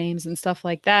derogatory names and stuff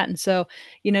like that. And so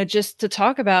just to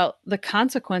talk about the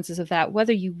consequences of that,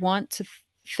 whether you want to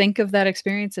think of that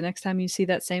experience the next time you see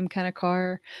that same kind of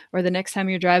car, or the next time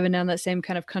you're driving down that same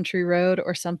kind of country road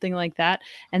or something like that.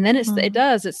 And then mhm,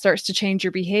 it starts to change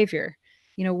your behavior.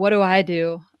 What do I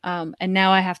do? And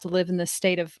now I have to live in this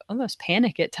state of almost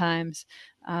panic at times.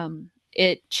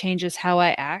 It changes how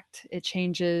I act. It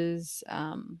changes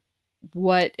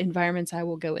what environments I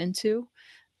will go into,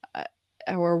 uh,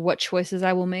 or what choices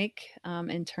I will make,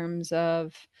 in terms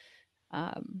of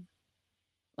um,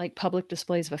 like public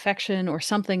displays of affection or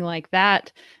something like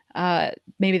that.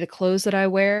 Maybe the clothes that I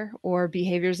wear or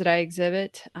behaviors that I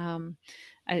exhibit.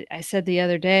 I said the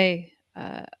other day,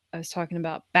 I was talking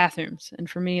about bathrooms, and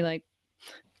for me, like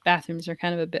bathrooms are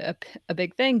kind of a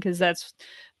big thing because that's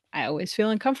I always feel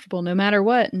uncomfortable no matter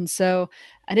what. And so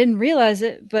I didn't realize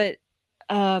it, but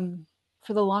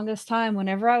for the longest time,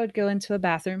 whenever I would go into a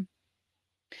bathroom,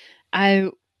 I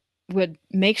would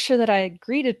make sure that I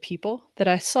greeted people that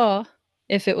I saw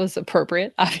if it was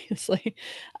appropriate, obviously.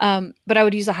 But I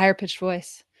would use a higher pitched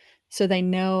voice so they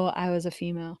know I was a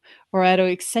female, or I'd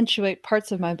accentuate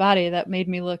parts of my body that made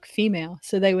me look female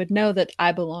so they would know that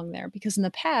I belong there. Because in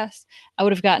the past, I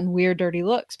would have gotten weird, dirty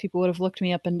looks. People would have looked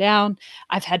me up and down.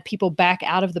 I've had people back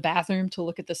out of the bathroom to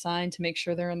look at the sign to make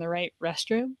sure they're in the right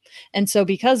restroom. And so,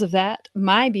 because of that,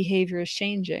 my behavior is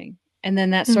changing. And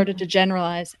then that started to mhm,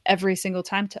 generalize every single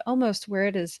time to almost where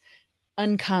it is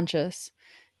unconscious,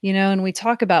 and we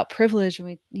talk about privilege,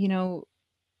 and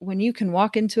when you can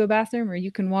walk into a bathroom or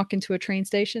you can walk into a train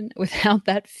station without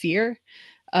that fear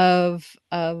of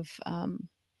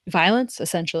violence,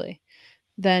 essentially,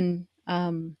 then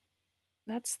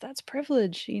that's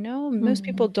privilege. Most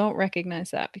people mhm, don't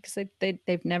recognize that because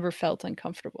they've never felt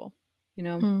uncomfortable, you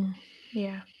know, mm,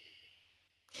 yeah,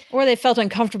 or they felt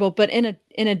uncomfortable, but in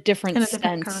a different in a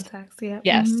different sense. context. Yeah,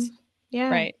 Yes, yeah.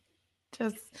 right.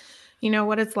 Just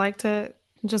what it's like to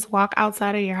just walk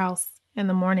outside of your house in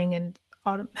the morning and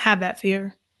have that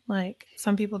fear. Like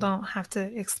some people don't have to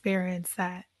experience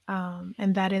that,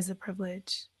 and that is a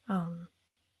privilege.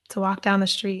 To walk down the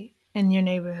street in your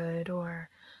neighborhood or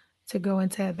to go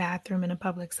into a bathroom in a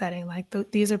public setting. Like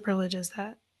these are privileges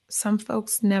that some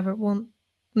folks never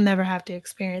have to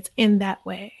experience in that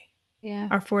way Yeah.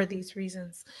 or for these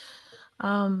reasons.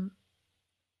 Um,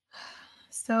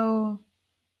 so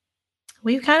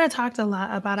we've kind of talked a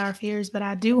lot about our fears, but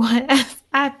I do want,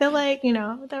 I feel like,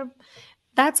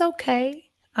 that's okay.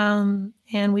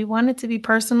 And we want it to be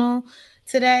personal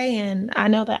today. And I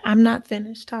know that I'm not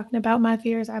finished talking about my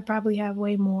fears. I probably have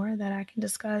way more that I can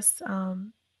discuss.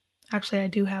 Actually, I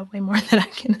do have way more that I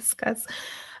can discuss.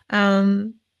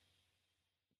 Um,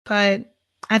 but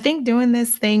I think doing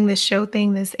this thing, this show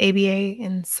thing, this ABA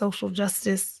and social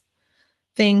justice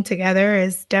thing together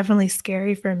is definitely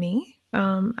scary for me.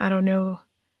 I don't know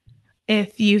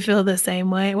if you feel the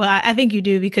same way. Well, I think you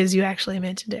do because you actually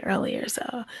mentioned it earlier.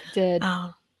 So, Did.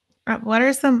 um, what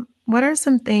are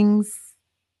some things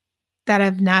that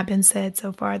have not been said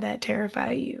so far that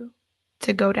terrify you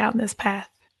to go down this path?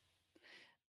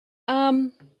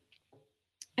 Um,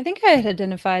 I think I had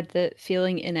identified the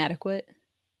feeling inadequate.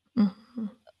 Mhm.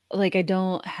 Like I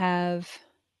don't have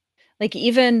like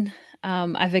even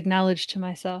I've acknowledged to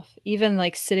myself, even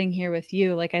like sitting here with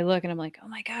you, like I look and I'm like, oh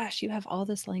my gosh, you have all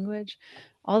this language,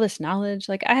 all this knowledge.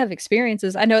 Like I have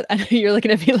experiences. I know you're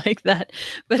looking at me like that,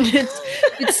 but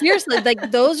it's seriously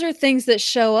like those are things that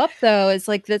show up though. It's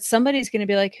like that somebody's going to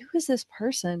be like, who is this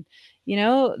person? You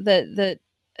know, that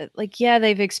like, yeah,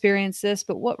 they've experienced this,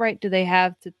 but what right do they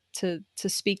have to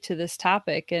speak to this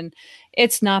topic? And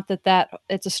it's not that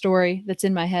it's a story that's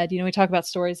in my head. You know, we talk about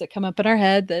stories that come up in our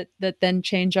head that then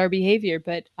change our behavior.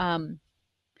 But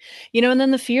you know, and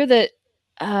then the fear that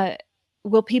uh,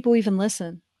 will people even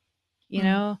listen? You Mm.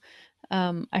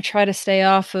 know, I try to stay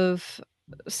off of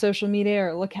social media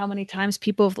or look how many times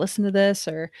people have listened to this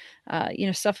or you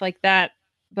know, stuff like that.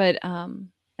 But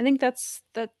I think that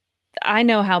I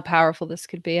know how powerful this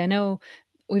could be. I know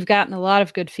we've gotten a lot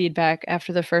of good feedback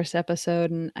after the first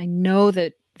episode, and I know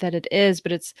that it is,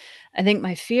 but it's I think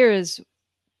my fear is,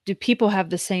 do people have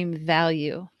the same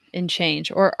value in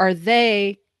change, or are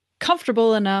they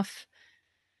comfortable enough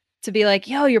to be like,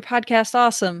 yo, your podcast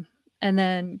awesome, and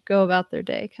then go about their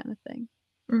day kind of thing.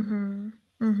 Mm-hmm.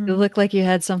 You Mm-hmm. look like you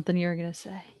had something you were gonna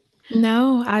say.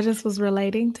 No, I just was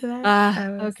relating to that. Ah, I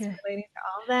was okay. relating to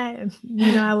all that.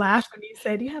 And, I laughed when you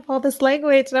said you have all this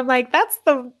language. And I'm like, that's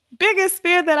the biggest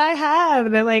fear that I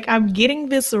have. That like I'm getting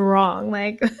this wrong.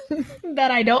 Like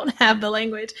that I don't have the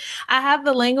language. I have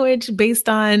the language based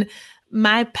on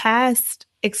my past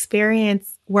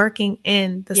experience working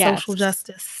in the social Yes.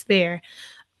 justice sphere.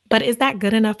 But is that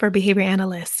good enough for behavior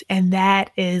analysts? And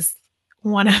that is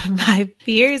one of my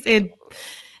fears.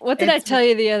 What did I It's tell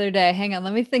you the other day? Hang on,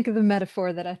 let me think of the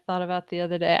metaphor that I thought about the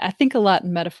other day. I think a lot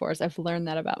in metaphors. I've learned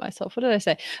that about myself. What did I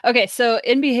say? Okay, so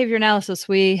in behavior analysis,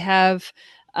 we have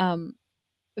um,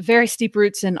 very steep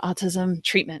roots in autism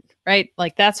treatment, right?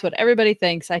 Like that's what everybody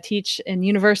thinks. I teach in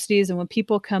universities, and when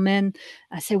people come in,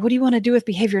 I say, "What do you want to do with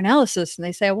behavior analysis?" And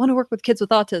they say, "I want to work with kids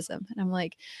with autism." And I'm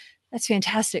like, "That's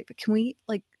fantastic, but can we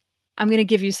like?" I'm going to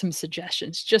give you some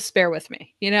suggestions. Just bear with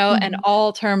me, you know, and Mhm.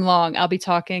 all term long, I'll be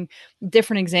talking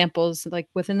different examples like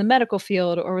within the medical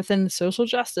field or within the social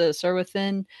justice or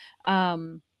within,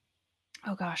 um,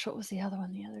 oh gosh, what was the other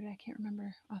one the other day? I can't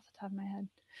remember off the top of my head.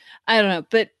 I don't know,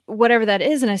 but whatever that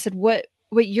is. And I said, what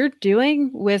you're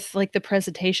doing with like the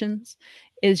presentations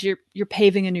is you're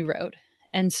paving a new road.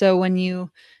 And so when you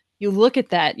look at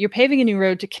that, you're paving a new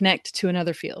road to connect to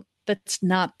another field that's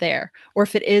not there. Or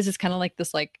if it is, it's kind of like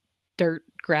this like dirt,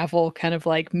 gravel, kind of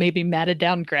like maybe matted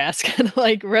down grass kind of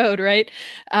like road, right?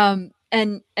 And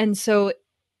so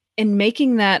in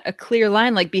making that a clear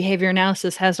line, like behavior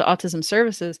analysis has to autism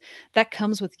services, that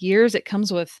comes with years. It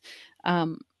comes with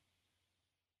um,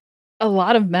 a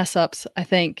lot of mess ups, I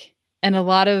think, and a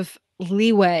lot of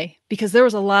leeway, because there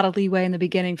was a lot of leeway in the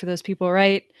beginning for those people,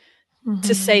 right?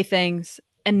 To say Mhm. things.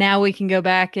 And now we can go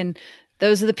back and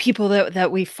those are the people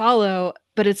that we follow.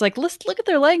 But it's like, let's look at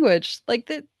their language. Like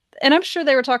that, and I'm sure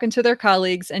they were talking to their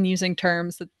colleagues and using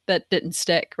terms that didn't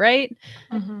stick, right?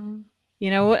 Mhm. You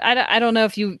know, I don't know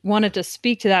if you wanted to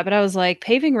speak to that, but I was like,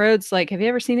 paving roads, like, have you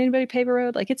ever seen anybody pave a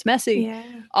road? Like, it's messy. Yeah.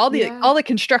 Yeah. All the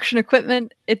construction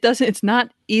equipment, it's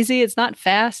not easy, it's not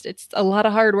fast, it's a lot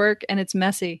of hard work and it's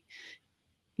messy,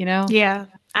 you know? Yeah.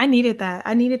 I needed that.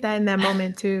 I needed that in that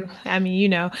moment too. I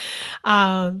mean,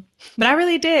 but I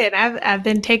really did. I've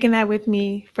been taking that with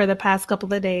me for the past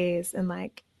couple of days, and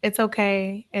like it's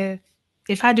okay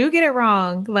if I do get it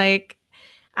wrong. Like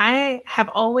I have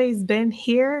always been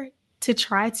here to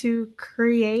try to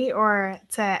create or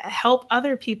to help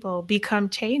other people become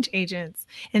change agents.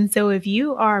 And so if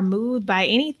you are moved by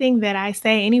anything that I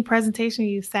say, any presentation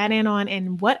you sat in on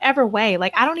in whatever way,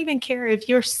 like I don't even care if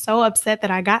you're so upset that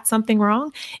I got something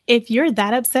wrong. If you're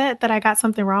that upset that I got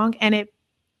something wrong and it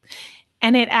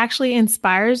actually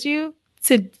inspires you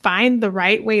to find the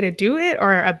right way to do it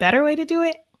or a better way to do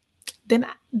it, then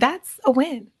that's a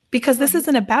win because this Right.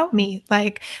 isn't about me.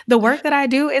 Like the work that I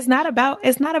do is it's not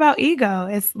about ego.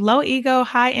 It's low ego,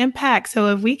 high impact. So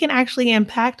if we can actually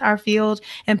impact our field,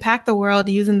 impact the world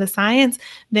using the science,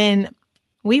 then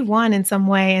we won in some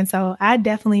way. And so I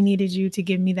definitely needed you to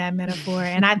give me that metaphor.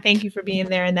 And I thank you for being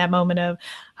there in that moment of,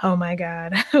 oh my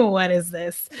God, what is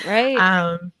this? Right.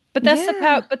 Yeah. But that's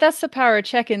the power of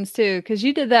check-ins too, because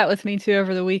you did that with me too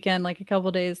over the weekend, like a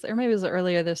couple days, or maybe it was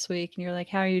earlier this week, and you're like,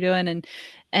 "How are you doing?"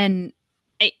 And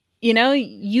I, you know,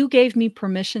 you gave me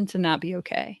permission to not be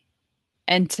okay,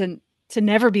 and to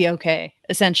never be okay,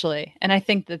 essentially. And I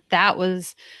think that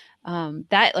was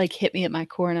that like hit me at my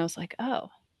core, and I was like, "Oh,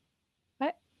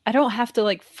 I I don't have to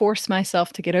like force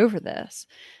myself to get over this."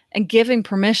 And giving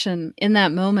permission in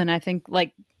that moment, I think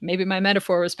like maybe my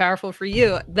metaphor was powerful for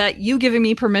you. That you giving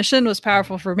me permission was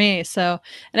powerful for me. So,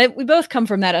 and we both come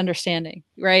from that understanding,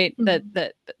 right? Mm-hmm.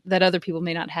 That other people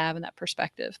may not have in that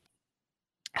perspective.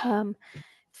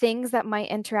 Things that might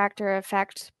interact or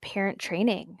affect parent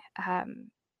training.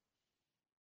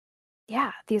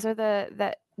 Yeah, these are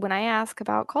that when I ask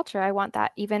about culture, I want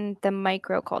that, even the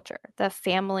micro culture, the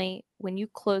family. When you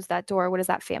close that door, what is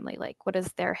that family like? What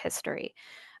is their history?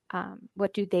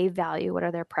 What do they value? What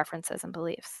are their preferences and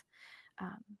beliefs?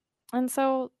 Um, and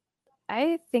so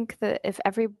I think that if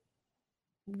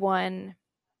everyone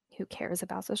who cares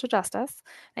about social justice,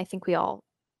 I think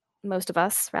most of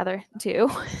us rather do,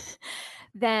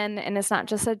 then, and it's not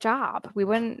just a job, we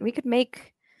could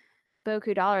make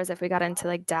beaucoup dollars if we got into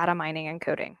like data mining and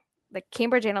coding. Like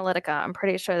Cambridge Analytica, I'm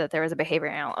pretty sure that there was a behavior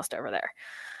analyst over there.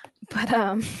 But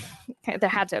there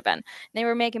had to have been. They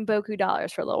were making beaucoup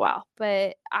dollars for a little while.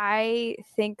 But I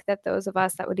think that those of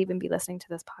us that would even be listening to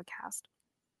this podcast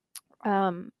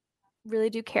really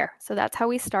do care. So that's how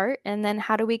we start. And then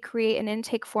how do we create an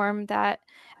intake form that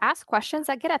asks questions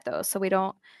that get at those, so we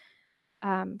don't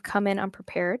come in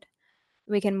unprepared?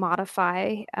 We can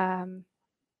modify.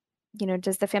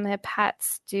 Does the family have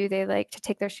pets? Do they like to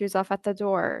take their shoes off at the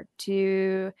door?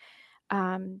 Do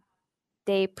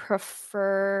they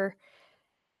prefer,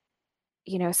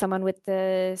 someone with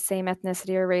the same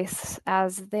ethnicity or race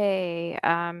as they?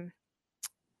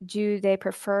 Do they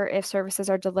prefer if services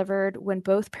are delivered when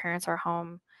both parents are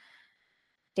home,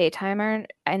 daytime or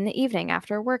in the evening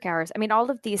after work hours? I mean, all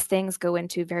of these things go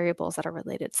into variables that are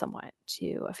related somewhat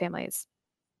to a family's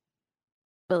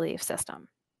belief system.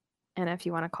 And if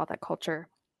you want to call that culture,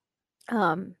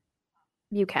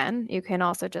 you can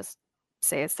also just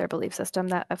say it's their belief system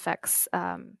that affects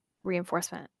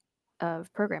reinforcement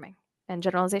of programming and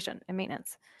generalization and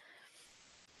maintenance.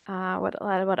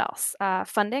 What else?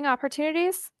 Funding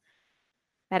opportunities.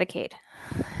 Medicaid.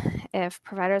 If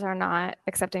providers are not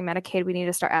accepting Medicaid, we need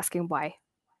to start asking why.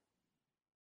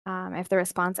 If the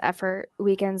response effort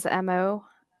weakens the MO,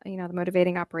 the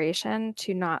motivating operation,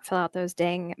 to not fill out those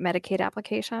dang Medicaid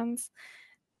applications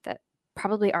that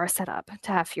probably are set up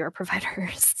to have fewer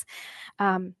providers,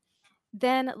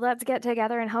 then let's get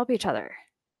together and help each other.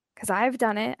 Because I've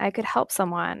done it. I could help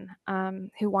someone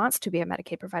who wants to be a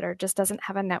Medicaid provider, just doesn't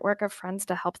have a network of friends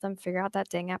to help them figure out that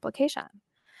dang application.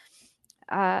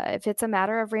 If it's a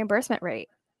matter of reimbursement rate,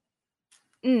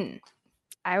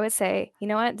 I would say, you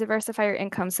know what, diversify your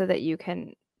income so that you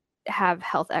can have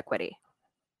health equity.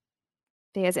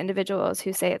 Because individuals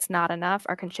who say it's not enough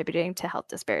are contributing to health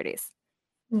disparities.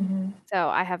 Mm-hmm. So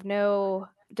I have no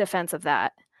defense of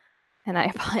that. And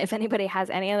if anybody has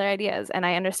any other ideas, and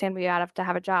I understand we have to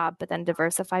have a job, but then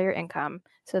diversify your income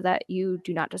so that you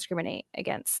do not discriminate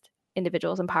against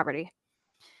individuals in poverty.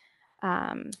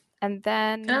 And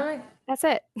then that's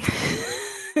it.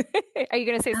 Are you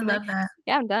going to say something? I love that.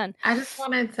 Yeah, I'm done. I just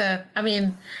wanted to,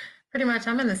 pretty much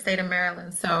I'm in the state of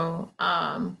Maryland. So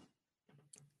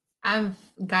I've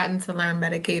gotten to learn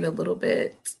Medicaid a little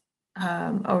bit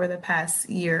over the past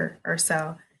year or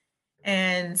so.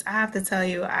 And I have to tell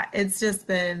you, it's just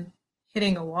been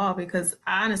hitting a wall, because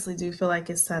I honestly do feel like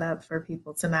it's set up for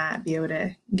people to not be able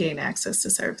to gain access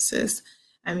to services.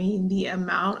 The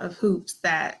amount of hoops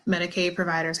that Medicaid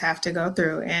providers have to go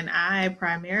through, and I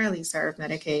primarily serve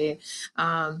Medicaid,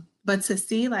 but to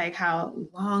see like how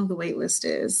long the wait list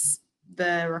is,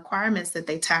 the requirements that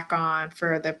they tack on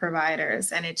for the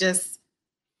providers, and it just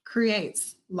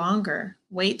creates longer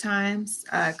wait times,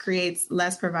 creates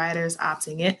less providers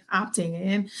opting in.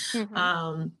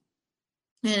 Mm-hmm.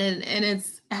 And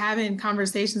it's having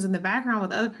conversations in the background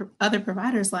with other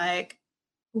providers, like,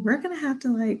 we're gonna have to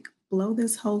like blow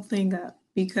this whole thing up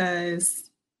because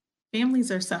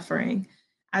families are suffering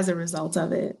as a result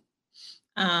of it.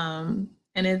 And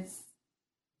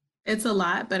it's a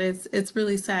lot, but it's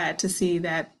really sad to see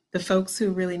that the folks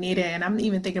who really need it. And I'm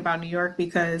even thinking about New York,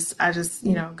 because I just,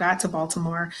 got to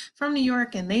Baltimore from New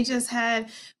York, and they just had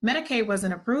Medicaid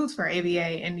wasn't approved for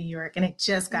ABA in New York, and it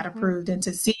just got approved. And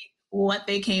to see what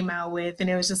they came out with, and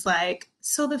it was just like,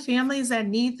 so the families that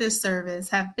need this service,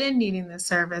 have been needing this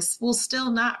service, will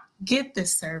still not get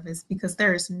this service, because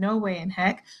there is no way in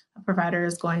heck a provider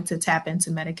is going to tap into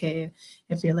Medicaid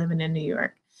if you're living in New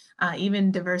York.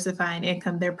 Even diversifying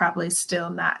income, they're probably still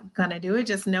not going to do it,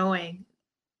 just knowing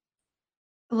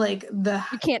like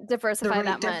you can't diversify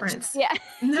that difference. Much. Yeah.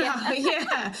 No,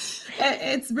 yeah.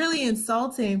 It's really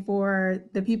insulting for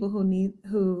the people who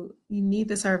need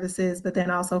the services, but then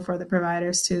also for the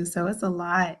providers too. So it's a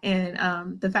lot.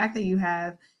 And the fact that you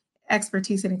have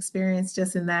expertise and experience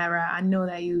just in that, right? I know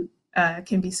that you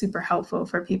can be super helpful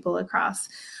for people across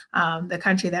the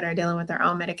country that are dealing with their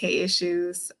own Medicaid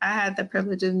issues. I had the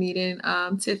privilege of meeting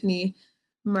Tiffany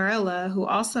Marilla, who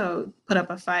also put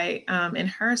up a fight in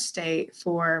her state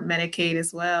for Medicaid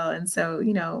as well. And so,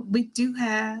 you know, we do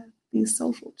have these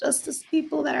social justice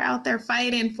people that are out there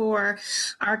fighting for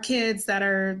our kids that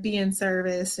are being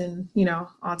serviced. And, you know,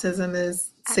 autism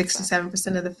is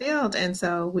 67% of the field. And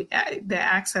so the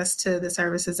access to the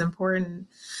service is important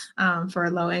for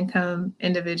low income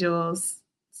individuals.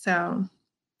 So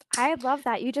I love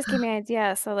that. You just gave me an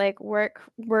idea. So like work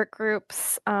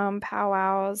groups,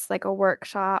 powwows, like a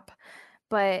workshop.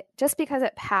 But just because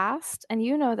it passed, and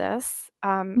you know this,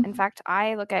 in fact,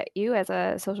 I look at you as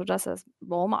a social justice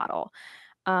role model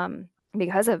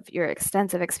because of your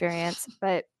extensive experience.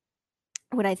 But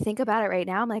when I think about it right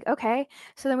now, I'm like, okay,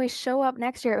 so then we show up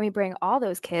next year and we bring all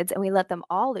those kids and we let them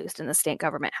all loose in the state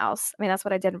government house. I mean, that's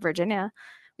what I did in Virginia.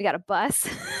 We got a bus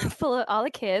full of all the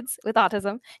kids with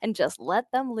autism and just let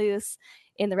them loose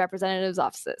in the representatives'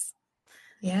 offices.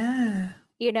 Yeah.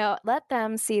 You know, let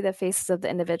them see the faces of the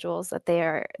individuals that they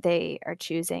are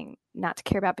choosing not to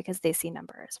care about because they see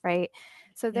numbers, right?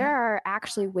 So there are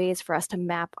actually ways for us to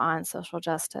map on social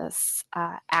justice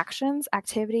actions,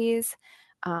 activities,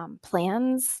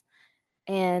 plans,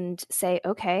 and say,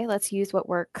 okay, let's use what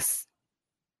works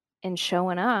in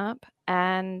showing up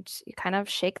and kind of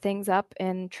shake things up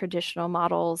in traditional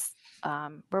models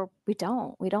where we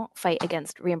don't fight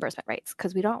against reimbursement rates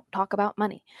because we don't talk about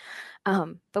money,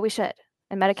 but we should.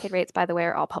 And Medicaid rates, by the way,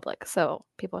 are all public, so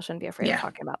people shouldn't be afraid of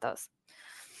talking about those.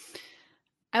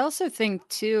 I also think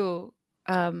too,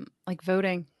 like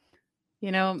voting.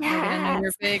 You know, Megan, I know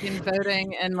you're big in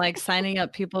voting and like signing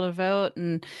up people to vote.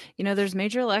 And, you know, there's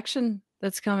major election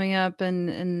that's coming up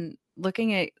and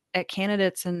looking at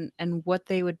candidates and what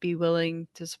they would be willing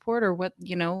to support or what,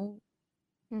 you know,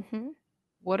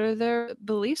 what are their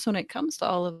beliefs when it comes to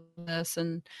all of this?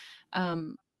 And,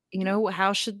 you know,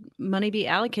 how should money be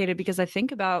allocated? Because I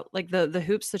think about like the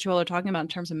hoops that you all are talking about in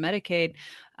terms of Medicaid.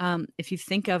 If you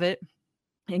think of it,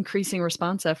 increasing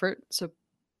response effort. So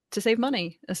to save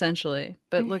money, essentially,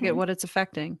 but look at what it's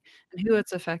affecting and who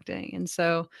it's affecting. And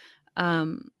so,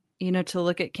 you know, to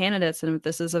look at candidates and if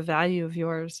this is a value of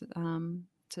yours,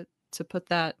 to put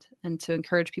that and to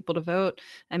encourage people to vote.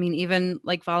 I mean, even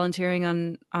like volunteering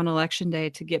on election day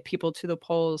to get people to the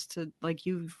polls, to like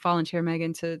you volunteer,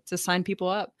 Megan, to sign people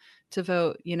up to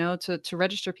vote, you know, to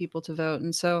register people to vote.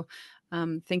 And so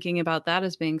thinking about that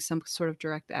as being some sort of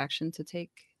direct action to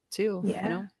take too, you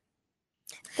know?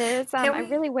 There's I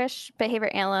really wish behavior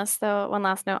analysts, though, one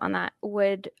last note on that,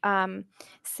 would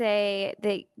say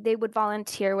they would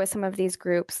volunteer with some of these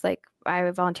groups. Like I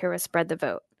would volunteer with Spread the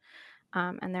Vote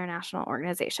and their national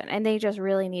organization. And they just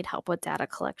really need help with data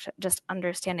collection, just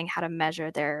understanding how to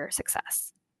measure their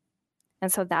success.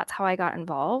 And so that's how I got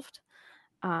involved.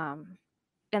 And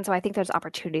so I think there's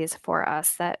opportunities for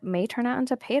us that may turn out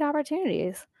into paid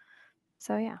opportunities.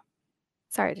 So yeah.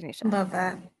 Sorry, Denisha. Love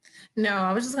that. No,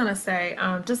 I was just going to say,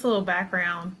 just a little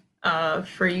background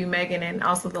for you, Megan, and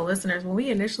also the listeners. When we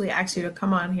initially asked you to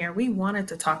come on here, we wanted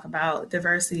to talk about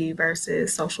diversity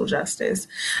versus social justice.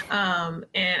 And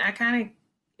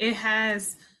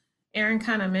Aaron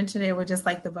kind of mentioned it with just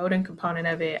like the voting component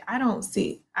of it.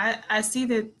 I see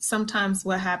that sometimes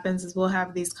what happens is we'll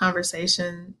have these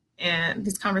conversations and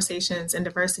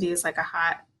diversity is like a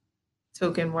hot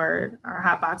token word or a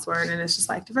hot box word. And it's just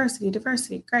like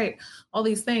diversity, great, all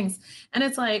these things. And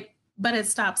it's like, but it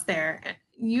stops there.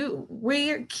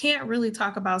 We can't really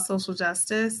talk about social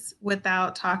justice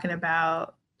without talking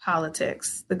about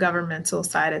politics, the governmental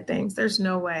side of things. There's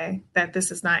no way that this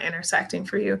is not intersecting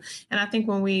for you. And I think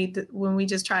when we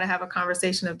just try to have a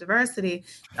conversation of diversity,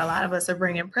 a lot of us are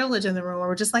bringing privilege in the room where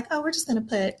we're just like, oh, we're just going to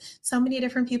put so many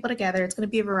different people together. It's going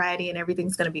to be a variety and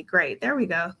everything's going to be great. There we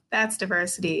go. That's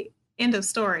diversity. End of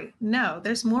story. No,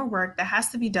 there's more work that has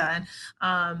to be done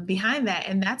behind that.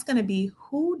 And that's going to be,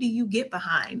 who do you get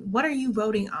behind? What are you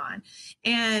voting on?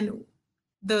 And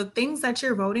the things that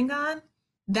you're voting on,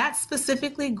 that's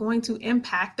specifically going to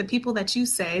impact the people that you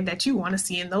say that you want to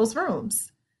see in those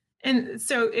rooms. And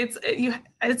so it's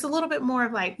a little bit more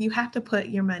of like, you have to put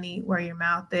your money where your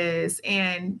mouth is,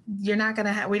 and we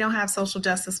don't have social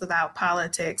justice without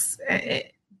politics.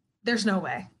 There's no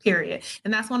way, period.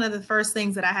 And that's one of the first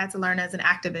things that I had to learn as an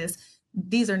activist.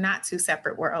 These are not two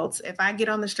separate worlds. If I get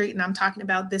on the street and I'm talking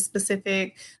about this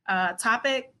specific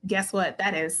topic, guess what?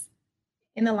 That is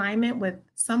in alignment with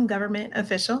some government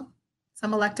official,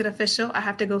 some elected official. I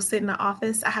have to go sit in the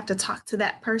office. I have to talk to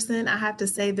that person. I have to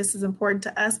say, this is important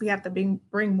to us. We have to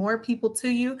bring more people to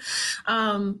you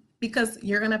because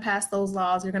you're going to pass those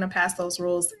laws. You're going to pass those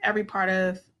rules. Every part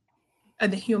of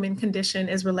the human condition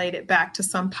is related back to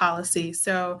some policy.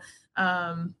 So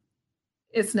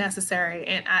it's necessary.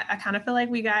 And I kind of feel like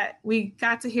we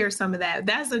got to hear some of that.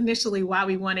 That's initially why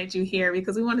we wanted you here,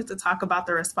 because we wanted to talk about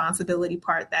the responsibility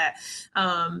part that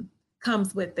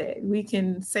comes with it. We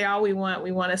can say all we want.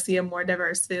 We want to see a more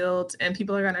diverse field, and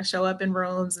people are going to show up in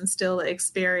rooms and still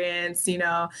experience,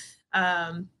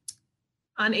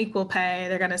 unequal pay.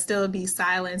 They're going to still be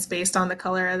silenced based on the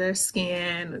color of their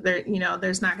skin.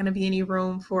 There's not going to be any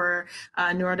room for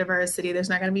neurodiversity. There's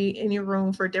not going to be any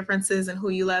room for differences in who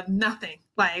you love. Nothing.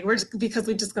 Like we're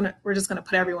just gonna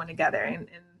put everyone together and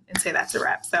say that's a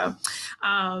wrap. So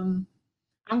I'm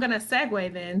going to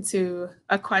segue then to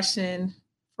a question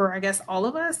for, I guess, all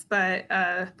of us, but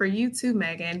for you too,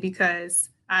 Megan, because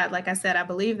like I said, I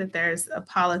believe that there's a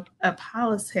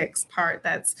politics part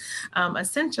that's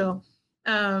essential.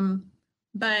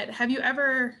 But have you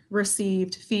ever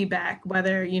received feedback,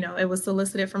 whether, it was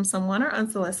solicited from someone or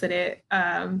unsolicited,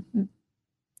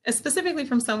 specifically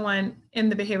from someone in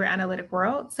the behavior analytic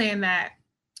world, saying that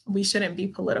we shouldn't be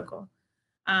political?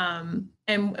 And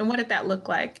what did that look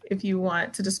like, if you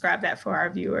want to describe that for our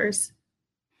viewers?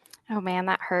 Oh man,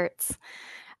 that hurts.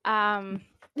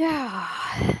 Yeah,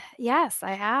 yes,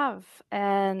 I have.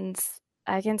 And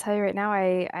I can tell you right now,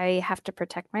 I have to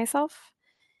protect myself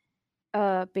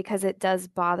because it does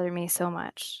bother me so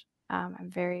much. I'm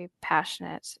very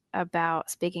passionate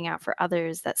about speaking out for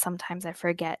others that sometimes I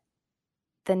forget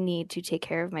the need to take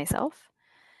care of myself.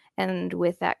 And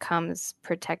with that comes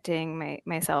protecting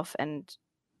myself and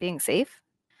being safe.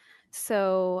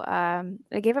 So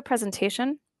I gave a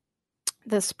presentation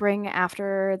the spring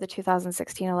after the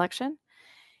 2016 election.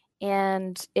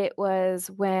 And it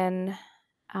was when,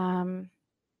 oh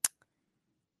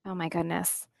my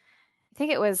goodness, I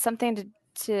think it was something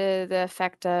to the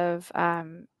effect of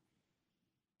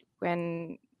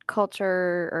when culture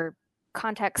or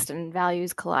context and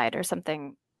values collide, or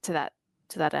something to that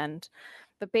end.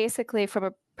 But basically, from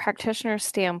a practitioner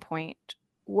standpoint,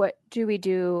 what do we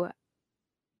do?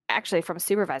 Actually, from a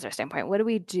supervisor standpoint, what do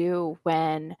we do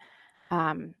when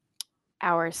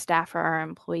our staff or our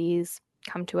employees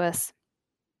come to us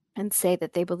and say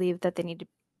that they believe that they need to,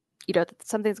 that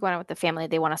something's going on with the family,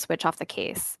 they want to switch off the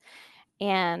case,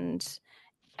 and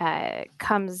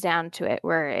comes down to it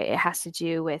where it has to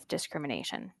do with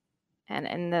discrimination. And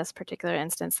in this particular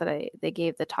instance that they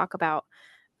gave the talk about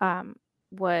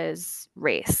was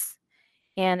race.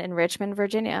 And in Richmond,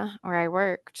 Virginia, where I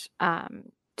worked,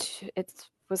 it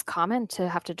was common to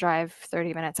have to drive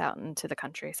 30 minutes out into the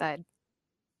countryside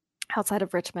outside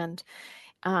of Richmond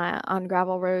on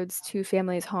gravel roads to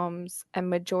families' homes. And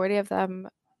majority of them,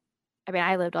 I mean,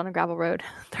 I lived on a gravel road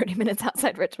 30 minutes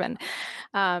outside Richmond.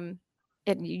 And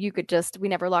you could we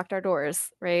never locked our doors,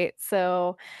 right?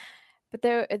 So, but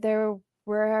there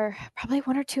were probably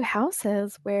one or two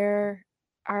houses where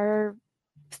our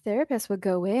therapist would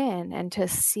go in, and to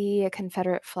see a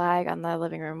Confederate flag on the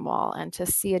living room wall, and to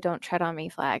see a "Don't Tread on Me"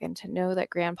 flag, and to know that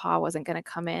grandpa wasn't going to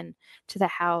come in to the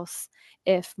house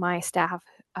if my staff,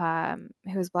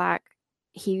 who was Black,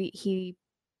 he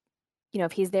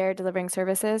if he's there delivering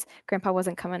services, grandpa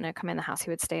wasn't come in the house. He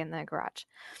would stay in the garage.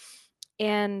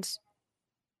 And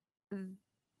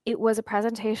it was a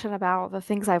presentation about the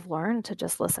things I've learned to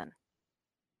just listen,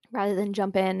 rather than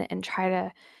jump in and try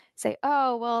to say,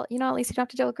 oh, well, at least you don't have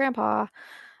to deal with grandpa,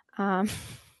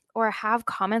 or have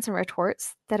comments and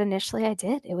retorts that initially I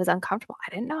did. It was uncomfortable.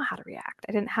 I didn't know how to react.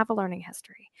 I didn't have a learning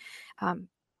history.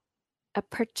 A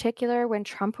particular, when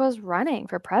Trump was running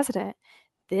for president,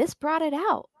 this brought it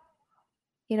out.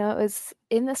 It was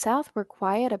in the South, we're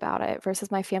quiet about it,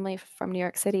 versus my family from New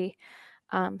York City,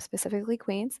 specifically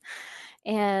Queens,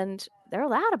 and they're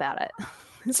loud about it.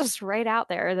 It's just right out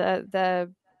there.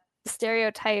 The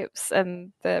stereotypes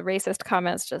and the racist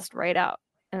comments just right out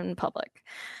in public.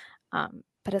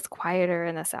 But it's quieter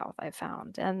in the South, I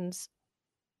found. And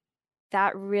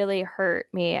that really hurt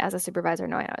me as a supervisor,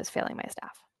 knowing I was failing my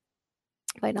staff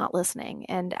by not listening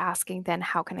and asking, then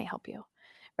how can I help you,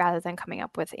 rather than coming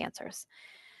up with answers.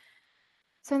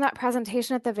 So in that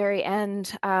presentation at the very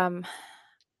end,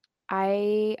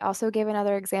 I also gave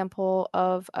another example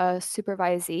of a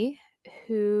supervisee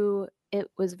who it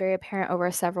was very apparent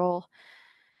over several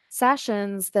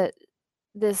sessions that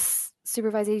this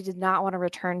supervisee did not want to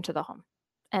return to the home.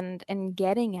 And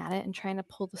getting at it and trying to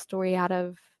pull the story out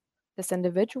of this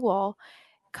individual,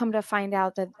 come to find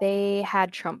out that they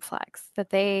had Trump flags,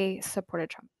 that they supported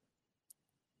Trump.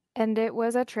 And it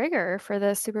was a trigger for the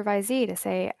supervisee to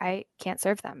say, I can't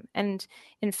serve them. And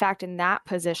in fact, in that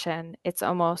position, it's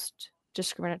almost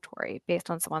discriminatory based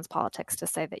on someone's politics to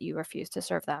say that you refuse to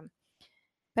serve them.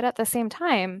 But at the same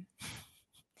time,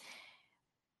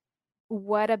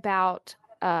 what about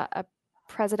a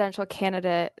presidential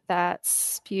candidate that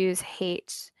spews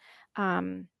hate,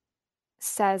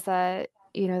 says that,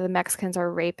 the Mexicans are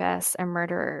rapists and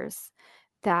murderers,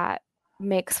 that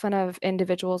makes fun of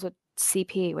individuals with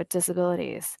CP, with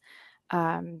disabilities,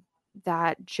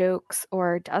 that jokes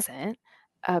or doesn't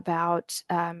about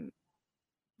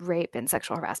rape and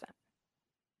sexual harassment.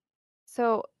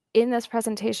 So in this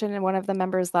presentation, one of the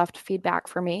members left feedback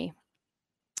for me.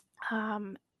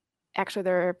 Actually,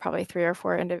 there are probably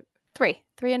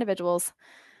three individuals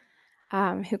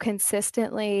who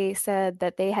consistently said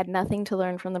that they had nothing to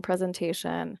learn from the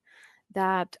presentation,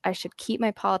 that I should keep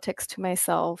my politics to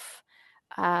myself,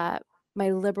 my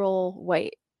liberal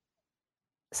white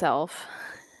self,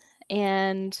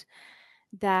 and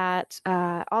that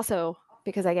also,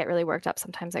 because I get really worked up,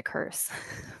 sometimes I curse.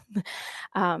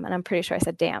 And I'm pretty sure I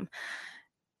said damn.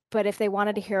 But if they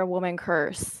wanted to hear a woman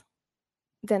curse,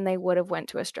 then they would have went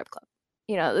to a strip club.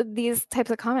 These types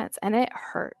of comments, and it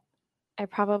hurt. I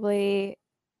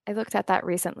looked at that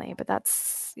recently, but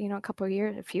that's,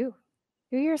 a few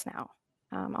years now,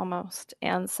 almost.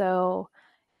 And so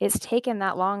it's taken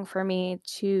that long for me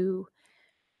to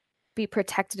be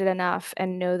protected enough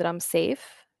and know that I'm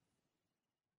safe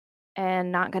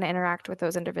and not going to interact with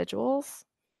those individuals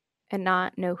and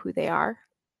not know who they are.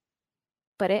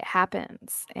 But it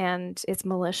happens, and it's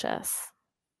malicious.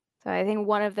 So I think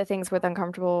one of the things with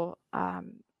Uncomfortable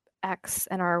X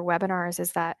and our webinars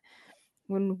is that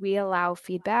when we allow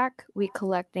feedback, we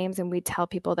collect names and we tell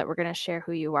people that we're going to share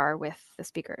who you are with the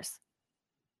speakers.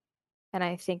 And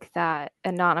I think that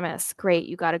anonymous, great,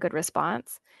 you got a good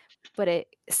response, but it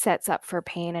sets up for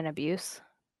pain and abuse,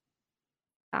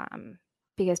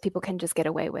 because people can just get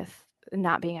away with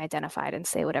not being identified and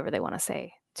say whatever they want to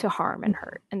say to harm and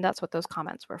hurt. And that's what those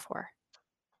comments were for.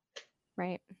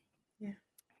 Right. Yeah.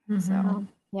 So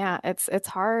yeah, it's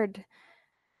hard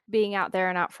being out there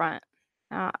and out front.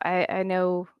 I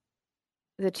know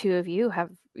the two of you have,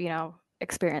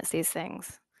 experienced these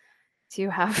things. Do you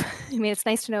have, it's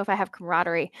nice to know if I have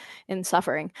camaraderie in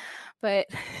suffering, but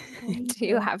do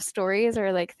you have stories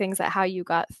or like things that how you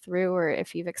got through, or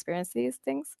if you've experienced these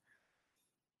things?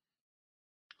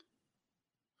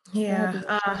 Yeah.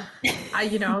 I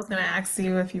was going to ask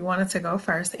you if you wanted to go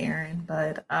first, Erin,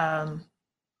 but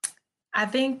I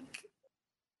think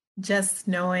just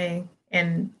knowing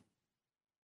and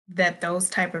that those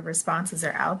type of responses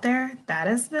are out there, that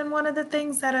has been one of the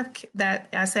things that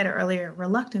I said earlier,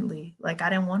 reluctantly. Like I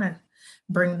didn't want to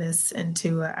bring this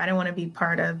into, I didn't want to be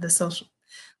part of the social.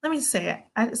 Let me say it.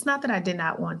 It's not that I did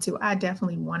not want to. I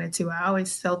definitely wanted to. I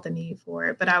always felt the need for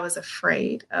it, but I was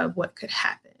afraid of what could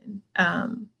happen.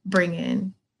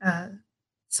 Bringing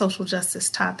social justice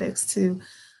topics to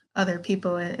other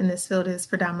people in this field is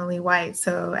predominantly white.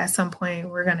 So at some point,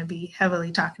 we're going to be heavily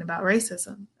talking about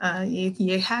racism.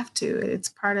 You have to. It's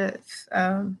part of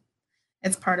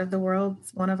the world.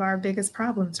 It's one of our biggest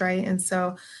problems, right? And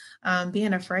so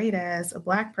being afraid as a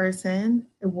Black person,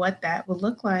 what that would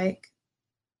look like,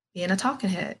 being a talking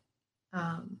head,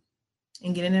 and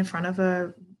getting in front of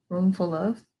a room full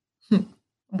of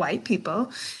white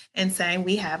people and saying,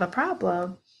 we have a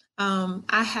problem.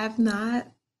 I have not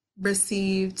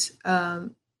received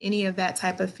any of that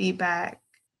type of feedback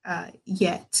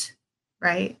yet,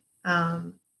 right?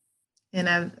 And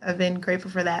I've been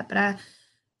grateful for that, but I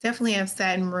definitely have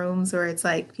sat in rooms where it's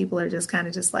like people are just kind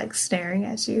of just like staring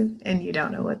at you, and you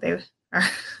don't know what they are,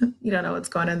 you don't know what's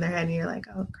going on in their head, and you're like,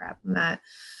 oh crap,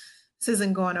 this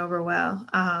isn't going over well.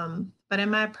 But in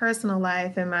my personal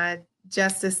life, in my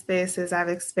justice spaces, I've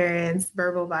experienced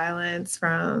verbal violence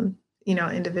from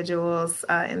individuals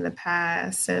in the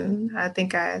past. And I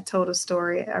think I told a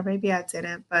story, or maybe I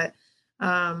didn't, but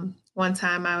one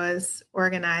time I was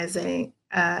organizing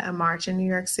a march in New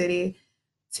York City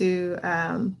to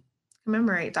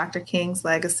commemorate Dr. King's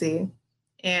legacy.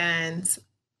 And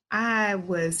I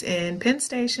was in Penn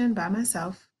Station by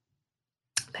myself,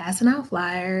 passing out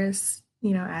flyers,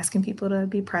 asking people to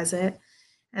be present.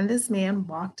 And this man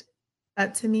walked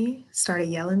up to me, started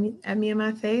yelling at me in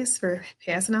my face for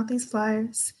passing out these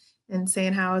flyers and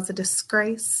saying how it was a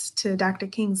disgrace to Dr.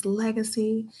 King's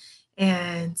legacy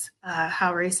and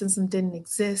how racism didn't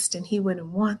exist and he wouldn't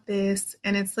want this.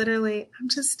 And it's literally, I'm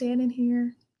just standing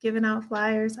here giving out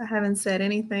flyers. I haven't said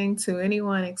anything to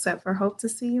anyone except for hope to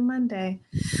see you Monday.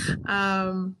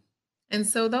 And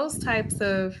so those types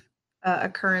of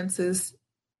occurrences,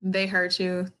 they hurt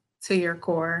you to your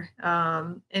core.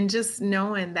 And just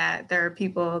knowing that there are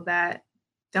people that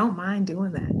don't mind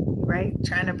doing that, right?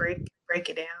 Trying to break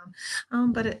it down.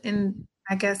 But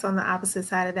I guess on the opposite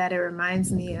side of that, it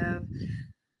reminds me of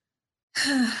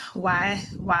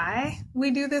why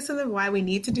we do this why we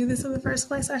need to do this in the first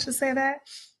place, I should say that.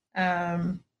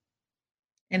 Um,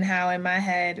 and how in my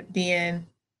head being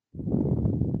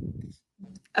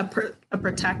a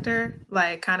protector,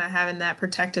 like kind of having that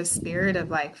protective spirit of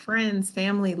like friends,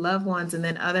 family, loved ones, and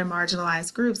then other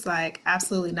marginalized groups, like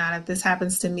absolutely not. If this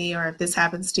happens to me or if this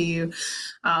happens to you,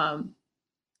 um,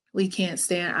 we can't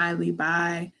stand idly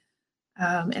by.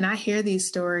 And I hear these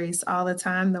stories all the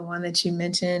time. The one that you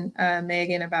mentioned,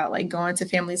 Megan, about like going to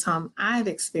families' home. I've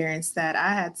experienced that.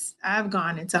 I've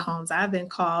gone into homes. I've been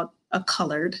called a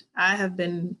colored. I have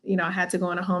been, I had to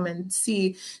go in a home and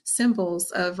see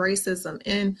symbols of racism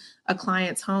in a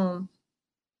client's home,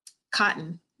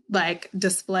 cotton, like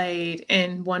displayed,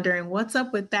 and wondering what's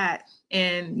up with that.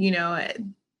 And,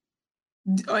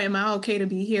 or am I okay to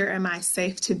be here? Am I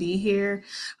safe to be here?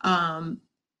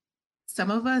 Some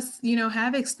of us,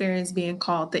 have experienced being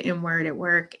called the M word at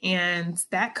work, and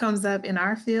that comes up in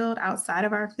our field, outside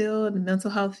of our field, the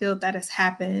mental health field. That has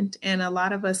happened, and a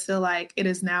lot of us feel like it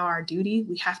is now our duty.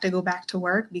 We have to go back to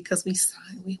work because we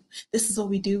this is what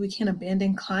we do. We can't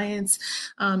abandon clients,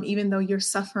 even though you're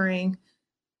suffering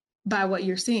by what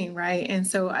you're seeing, right? And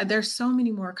so there's so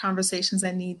many more conversations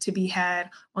that need to be had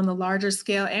on the larger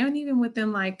scale, and even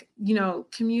within like,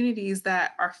 communities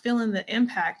that are feeling the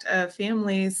impact of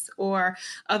families or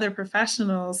other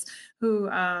professionals who,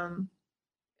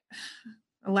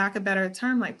 lack of a better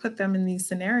term, like put them in these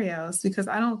scenarios, because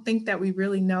I don't think that we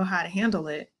really know how to handle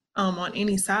it on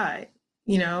any side.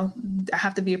 I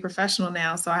have to be a professional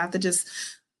now, so I have to just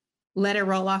let it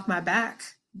roll off my back.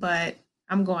 But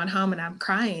I'm going home and I'm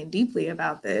crying deeply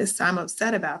about this. I'm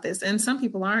upset about this. And some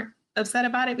people aren't upset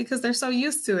about it because they're so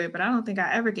used to it, but I don't think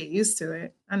I ever get used to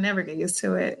it. I never get used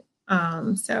to it.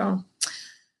 So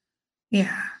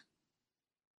yeah.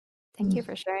 Thank you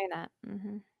for sharing that.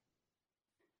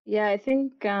 Yeah, I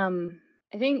think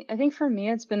for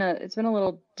me it's been a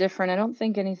little different. I don't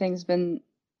think anything's been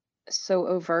so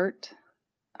overt.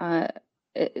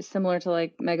 Similar to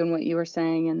like Megan, what you were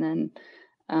saying, and then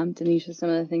Denisha, some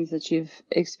of the things that you've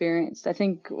experienced. I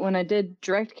think when I did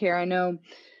direct care, I know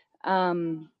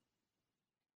I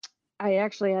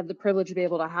actually had the privilege to be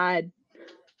able to hide,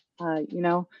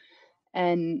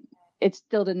 and it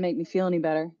still didn't make me feel any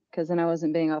better because then I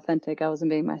wasn't being authentic. I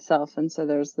wasn't being myself. And so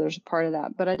there's a part of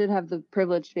that, but I did have the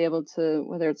privilege to be able to,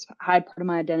 whether it's hide part of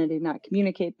my identity, not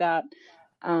communicate that.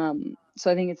 So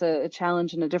I think it's a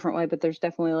challenge in a different way, but there's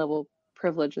definitely a level of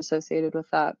privilege associated with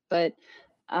that. But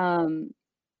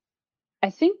I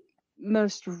think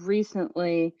most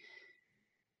recently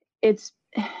it's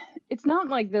not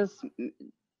like this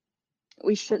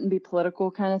we shouldn't be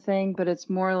political kind of thing, but it's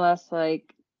more or less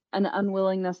like an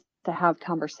unwillingness to have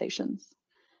conversations.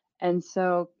 And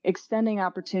so extending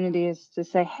opportunities to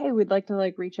say, hey, we'd like to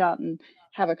like reach out and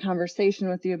have a conversation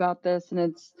with you about this. And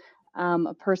it's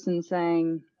a person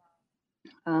saying,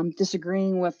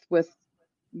 disagreeing with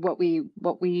what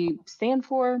we stand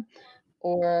for,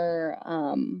 or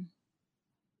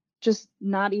just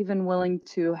not even willing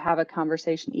to have a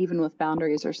conversation, even with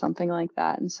boundaries or something like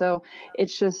that. And so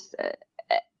it's just,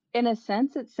 in a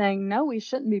sense, it's saying, no, we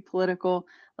shouldn't be political.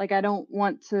 Like, I don't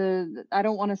want to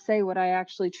say what I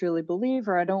actually truly believe,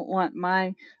 or I don't want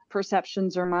my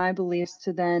perceptions or my beliefs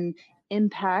to then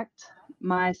impact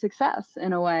my success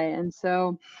in a way. And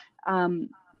so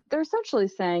they're essentially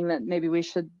saying that maybe we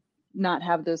should not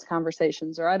have those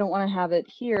conversations, or I don't want to have it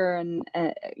here. And,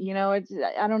 I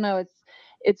don't know.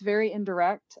 It's very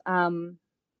indirect,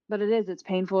 but it's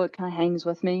painful. It kind of hangs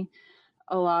with me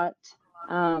a lot.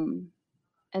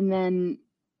 And then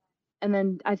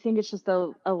I think it's just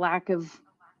a lack of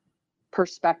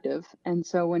perspective. And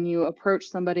so when you approach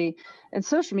somebody, and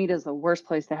social media is the worst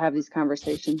place to have these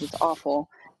conversations, it's awful.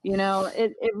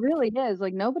 It really is.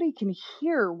 Like, nobody can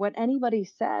hear what anybody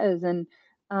says. And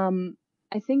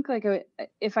I think like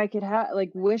if I could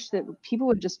wish that people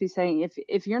would just be saying,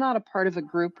 if you're not a part of a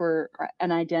group or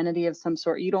an identity of some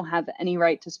sort, you don't have any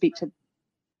right to speak to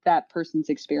that person's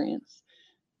experience.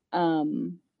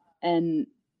 And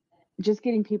just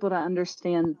getting people to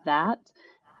understand that.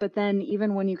 But then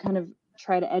even when you kind of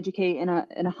try to educate in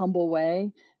a humble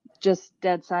way, just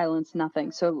dead silence,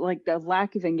 nothing. So like the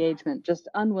lack of engagement, just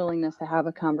unwillingness to have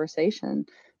a conversation.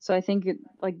 So I think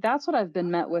that's what I've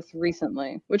been met with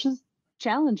recently, which is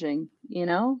challenging.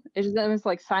 It's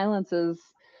like silence is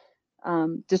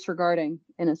disregarding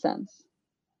in a sense.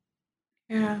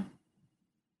 Yeah.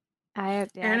 I've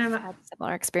had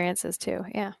similar experiences too.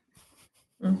 Yeah.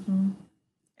 Mm-hmm.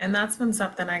 And that's been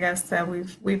something, I guess, that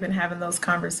we've been having those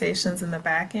conversations in the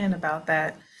back end about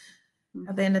that.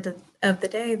 At the end of the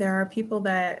day, there are people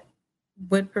that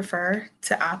would prefer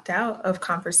to opt out of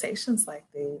conversations like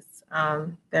these.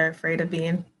 They're afraid of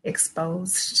being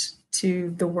exposed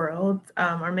to the world,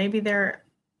 or maybe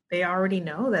they already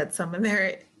know that some of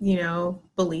their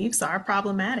beliefs are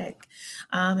problematic,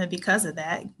 and because of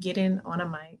that, getting on a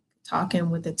mic, talking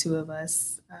with the two of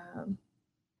us,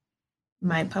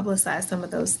 might publicize some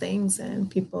of those things, and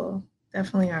people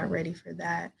definitely aren't ready for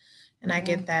that. And I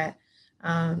get that.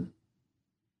 I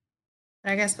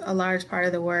guess a large part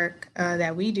of the work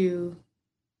that we do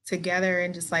together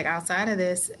and just like outside of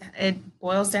this, it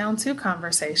boils down to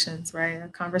conversations, right? A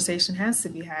conversation has to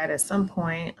be had at some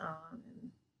point,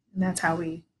 and that's how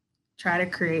we try to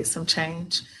create some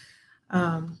change.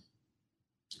 So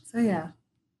yeah,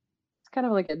 it's kind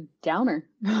of like a downer.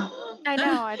 I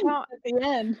know. I don't. At the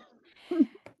end.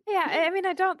 Yeah, I mean,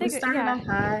 I don't we think. started off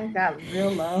high, got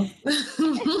real low. It's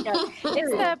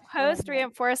the post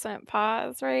reinforcement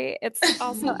pause, right? It's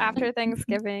also after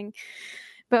Thanksgiving,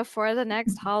 before the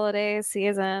next holiday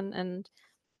season,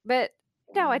 but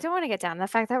no, I don't want to get down the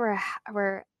fact that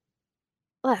we're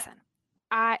listen,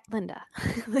 Linda,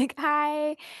 like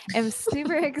I am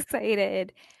super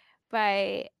excited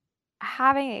by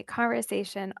having a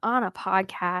conversation on a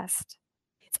podcast.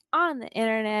 It's on the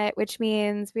internet, which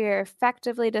means we are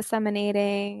effectively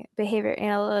disseminating behavior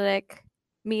analytic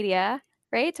media,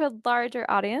 right, to a larger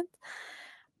audience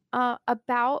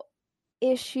about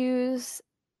issues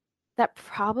that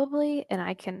probably, and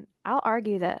I'll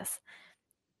argue this,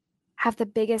 have the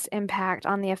biggest impact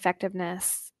on the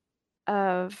effectiveness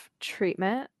of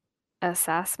treatment,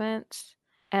 assessment,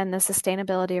 and the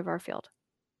sustainability of our field.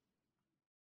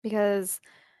 Because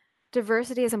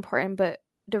diversity is important, but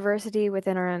diversity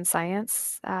within our own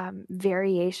science,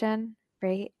 variation,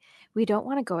 right? We don't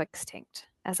want to go extinct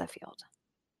as a field.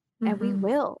 And we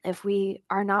will if we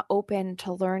are not open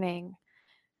to learning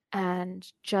and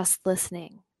just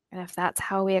listening. And if that's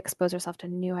how we expose ourselves to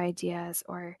new ideas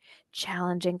or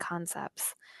challenging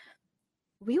concepts,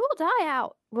 we will die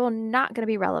out. We're not going to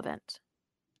be relevant.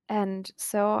 And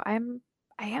so I am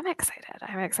excited.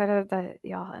 I'm excited that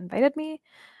y'all invited me.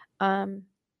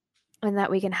 And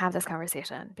that we can have this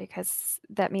conversation, because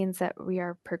that means that we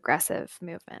are progressive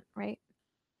movement, right?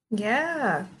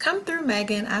 Yeah. Come through,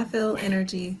 Megan. I feel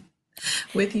energy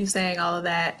with you saying all of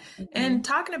that. And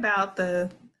talking about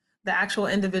the actual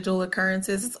individual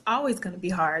occurrences, it's always going to be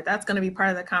hard. That's going to be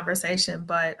part of the conversation.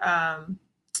 But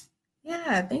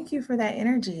yeah, thank you for that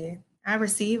energy. I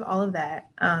receive all of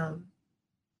that.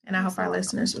 And I hope our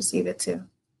listeners receive it too.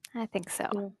 I think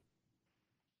so.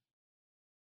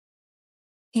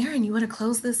 Erin, you want to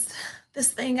close this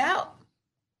thing out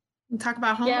and talk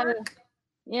about homework?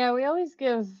 Yeah, we always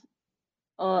give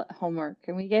homework,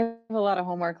 and we gave a lot of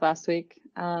homework last week.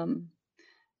 So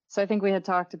I think we had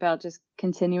talked about just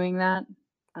continuing that.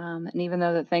 And even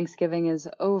though that Thanksgiving is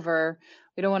over,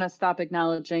 we don't want to stop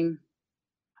acknowledging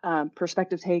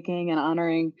perspective taking and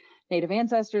honoring Native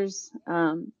ancestors,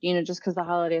 just because the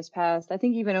holiday has passed. I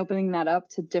think even opening that up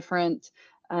to different,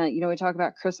 we talk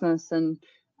about Christmas, and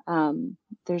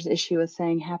there's issue with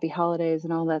saying happy holidays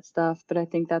and all that stuff, but I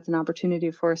think that's an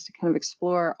opportunity for us to kind of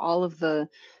explore all of the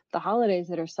holidays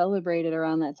that are celebrated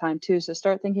around that time too. So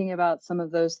start thinking about some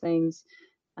of those things.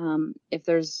 If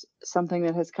there's something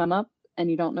that has come up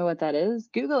and you don't know what that is,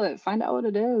 Google it, find out what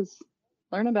it is,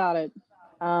 learn about it,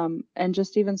 and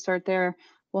just even start there.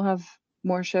 We'll have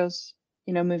more shows,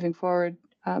 moving forward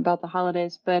about the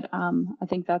holidays, but I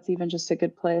think that's even just a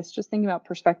good place. Just thinking about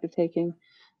perspective taking.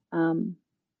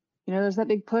 There's that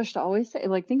big push to always say,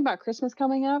 like, think about Christmas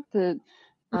coming up, that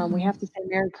we have to say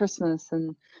Merry Christmas,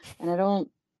 and I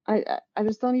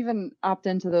just don't even opt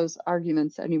into those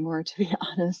arguments anymore, to be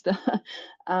honest.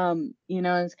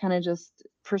 It's kind of just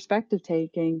perspective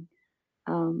taking,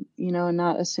 and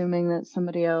not assuming that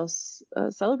somebody else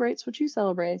celebrates what you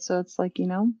celebrate. So it's like,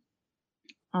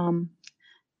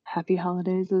 happy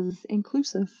holidays is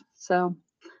inclusive. So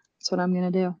that's what I'm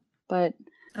going to do. But,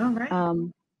 all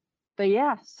right. But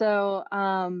yeah, so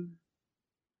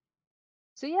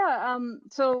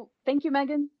so thank you,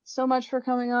 Megan, so much for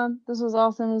coming on. This was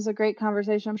awesome. It was a great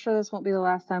conversation. I'm sure this won't be the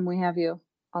last time we have you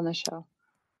on the show.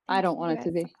 I don't want it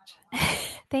to be.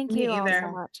 Thank you all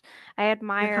so much. I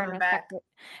admire and respect it.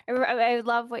 I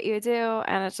love what you do,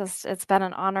 and it's been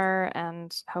an honor,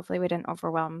 and hopefully we didn't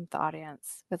overwhelm the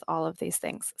audience with all of these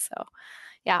things. So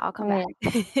yeah, I'll come back.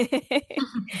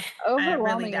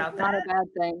 Overwhelming is not a bad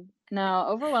thing. No,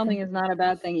 overwhelming is not a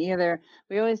bad thing either.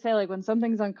 We always say, like, when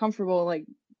something's uncomfortable, like,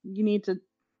 you need to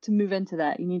move into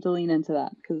that. You need to lean into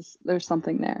that because there's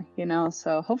something there,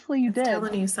 so hopefully you did.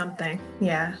 Telling you something.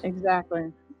 Yeah.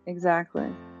 Exactly.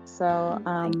 So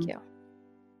thank you.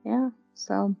 Yeah.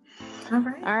 So, All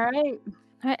right. all right.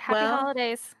 All right, happy Well,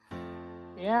 holidays.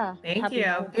 Yeah. Thank Happy you.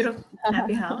 holidays. Beautiful.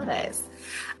 Happy holidays.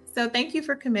 So thank you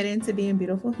for committing to being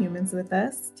beautiful humans with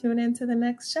us. Tune in to the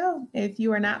next show. If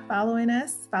you are not following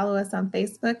us, follow us on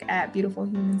Facebook at Beautiful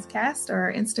Humans Cast or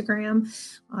our Instagram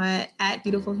at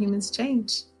Beautiful Humans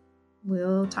Change.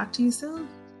 We'll talk to you soon.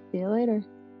 See you later.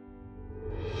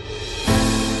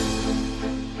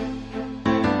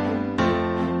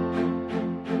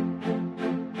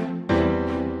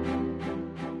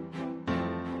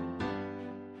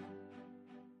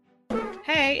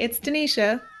 Hey, it's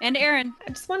Denisha. And Erin. I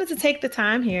just wanted to take the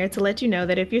time here to let you know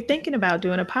that if you're thinking about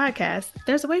doing a podcast,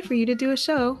 there's a way for you to do a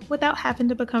show without having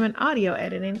to become an audio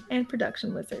editing and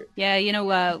production wizard. Yeah,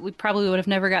 we probably would have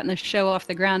never gotten this show off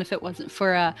the ground if it wasn't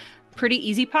for Pretty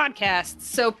Easy Podcasts.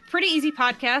 So Pretty Easy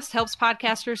Podcast helps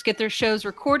podcasters get their shows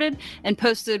recorded and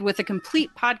posted with a complete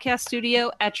podcast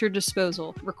studio at your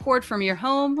disposal. Record from your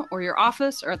home or your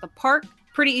office or at the park.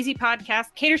 Pretty Easy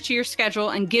Podcast caters to your schedule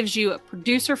and gives you a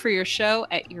producer for your show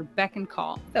at your beck and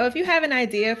call. So if you have an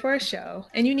idea for a show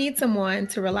and you need someone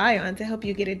to rely on to help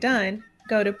you get it done,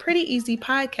 go to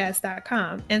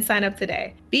prettyeasypodcast.com and sign up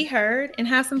today. Be heard and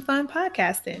have some fun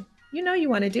podcasting. You know you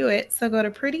want to do it, so go to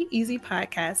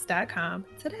prettyeasypodcast.com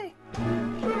today.